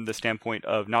from the standpoint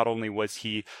of not only was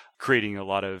he creating a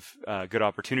lot of good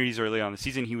opportunities early on in the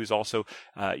season, he was also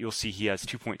you'll see he has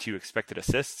 2.2 expected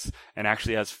assists and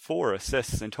actually has 4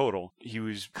 assists in total. He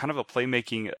was kind of a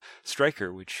playmaking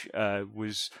striker, which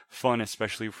was fun,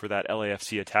 especially for that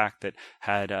LAFC attack that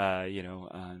had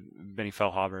Benny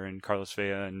Feilhaber and Carlos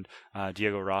Vela and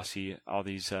Diego Rossi, all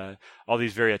these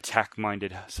very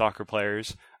attack-minded soccer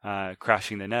players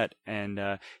crashing the net,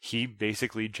 and he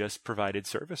basically just provided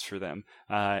service for them,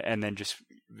 and then just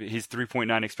his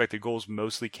 3.9 expected goals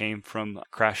mostly came from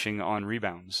crashing on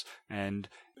rebounds, and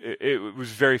it was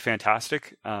very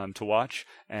fantastic to watch,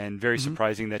 and very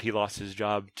surprising that he lost his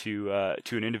job to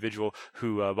an individual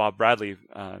who Bob Bradley,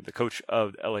 the coach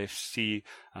of the LAFC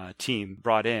team,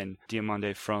 brought in,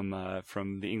 Diomande from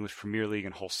the English Premier League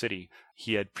in Hull City.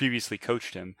 He had previously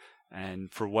coached him.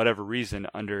 And for whatever reason,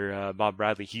 under Bob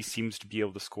Bradley, he seems to be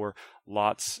able to score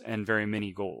lots and very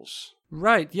many goals.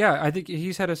 Right, yeah. I think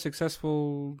he's had a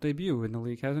successful debut in the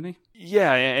league, hasn't he?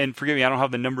 Yeah, and forgive me, I don't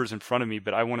have the numbers in front of me,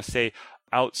 but I want to say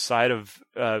outside of,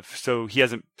 so he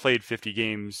hasn't played 50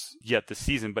 games yet this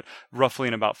season, but roughly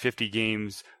in about 50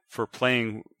 games for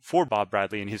playing for Bob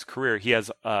Bradley in his career, he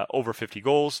has over 50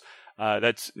 goals.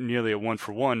 That's nearly a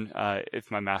 1-for-1,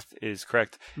 if my math is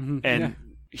correct. Mm-hmm, and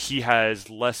he has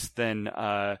less than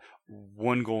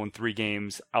 1 goal in 3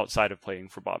 games outside of playing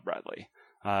for Bob Bradley.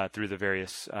 through the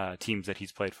various teams that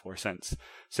he's played for since.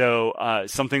 So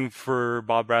something for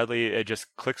Bob Bradley, it just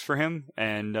clicks for him,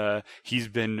 and he's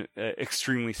been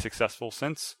extremely successful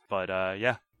since. But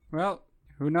yeah. Well,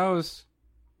 who knows?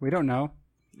 We don't know.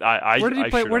 Where did he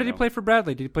play? Where did he play for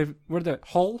Bradley? Did he play? Where the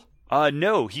Hull?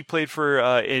 No, he played for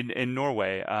in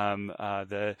Norway,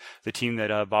 the team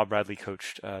that Bob Bradley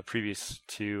coached previous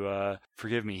to.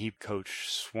 Forgive me, he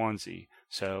coached Swansea.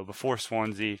 So before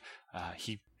Swansea,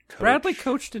 he coached... Bradley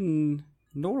coached in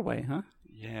Norway, huh?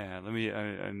 Yeah, let me.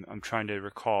 I'm trying to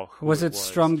recall. Who was it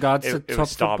Strømsgodset? It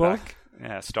was Stabæk.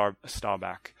 Yeah,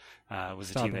 Stabæk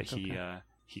was the team that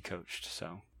he coached.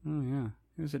 So. Oh yeah,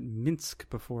 he was at Minsk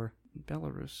before,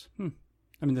 Belarus.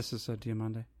 I mean, this is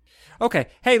Diamande. Okay.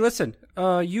 Hey, listen.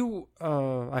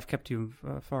 I've kept you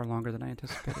far longer than I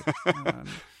anticipated,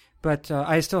 but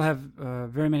I still have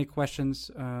very many questions,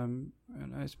 and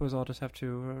I suppose I'll just have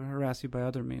to harass you by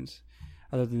other means,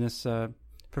 other than this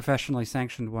professionally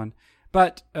sanctioned one.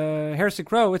 But Harrison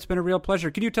Crow, it's been a real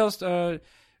pleasure. Can you tell us, do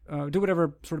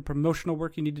whatever sort of promotional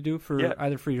work you need to do for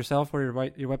either for yourself or your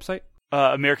website?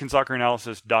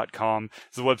 AmericanSoccerAnalysis.com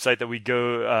is the website that we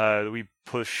go. We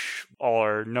push all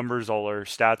our numbers, all our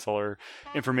stats, all our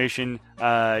information.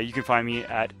 You can find me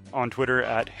on Twitter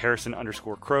at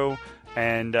Harrison_Crow.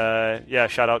 And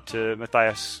shout out to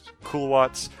Matthias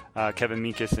Kulwatz, Kevin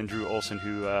Minkus, and Drew Olson,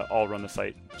 who all run the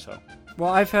site. So.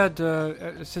 Well, I've had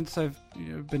since I've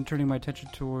been turning my attention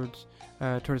towards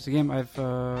the game, I've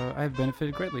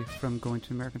benefited greatly from going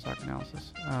to American Soccer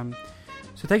Analysis.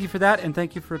 So thank you for that, and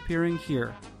thank you for appearing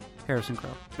here, Harrison Crow.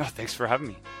 Oh, thanks for having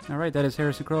me. All right, that is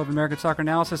Harrison Crow of American Soccer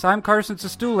Analysis. I'm Carson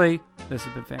Sestouli. This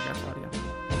has been Fangraphs Audio.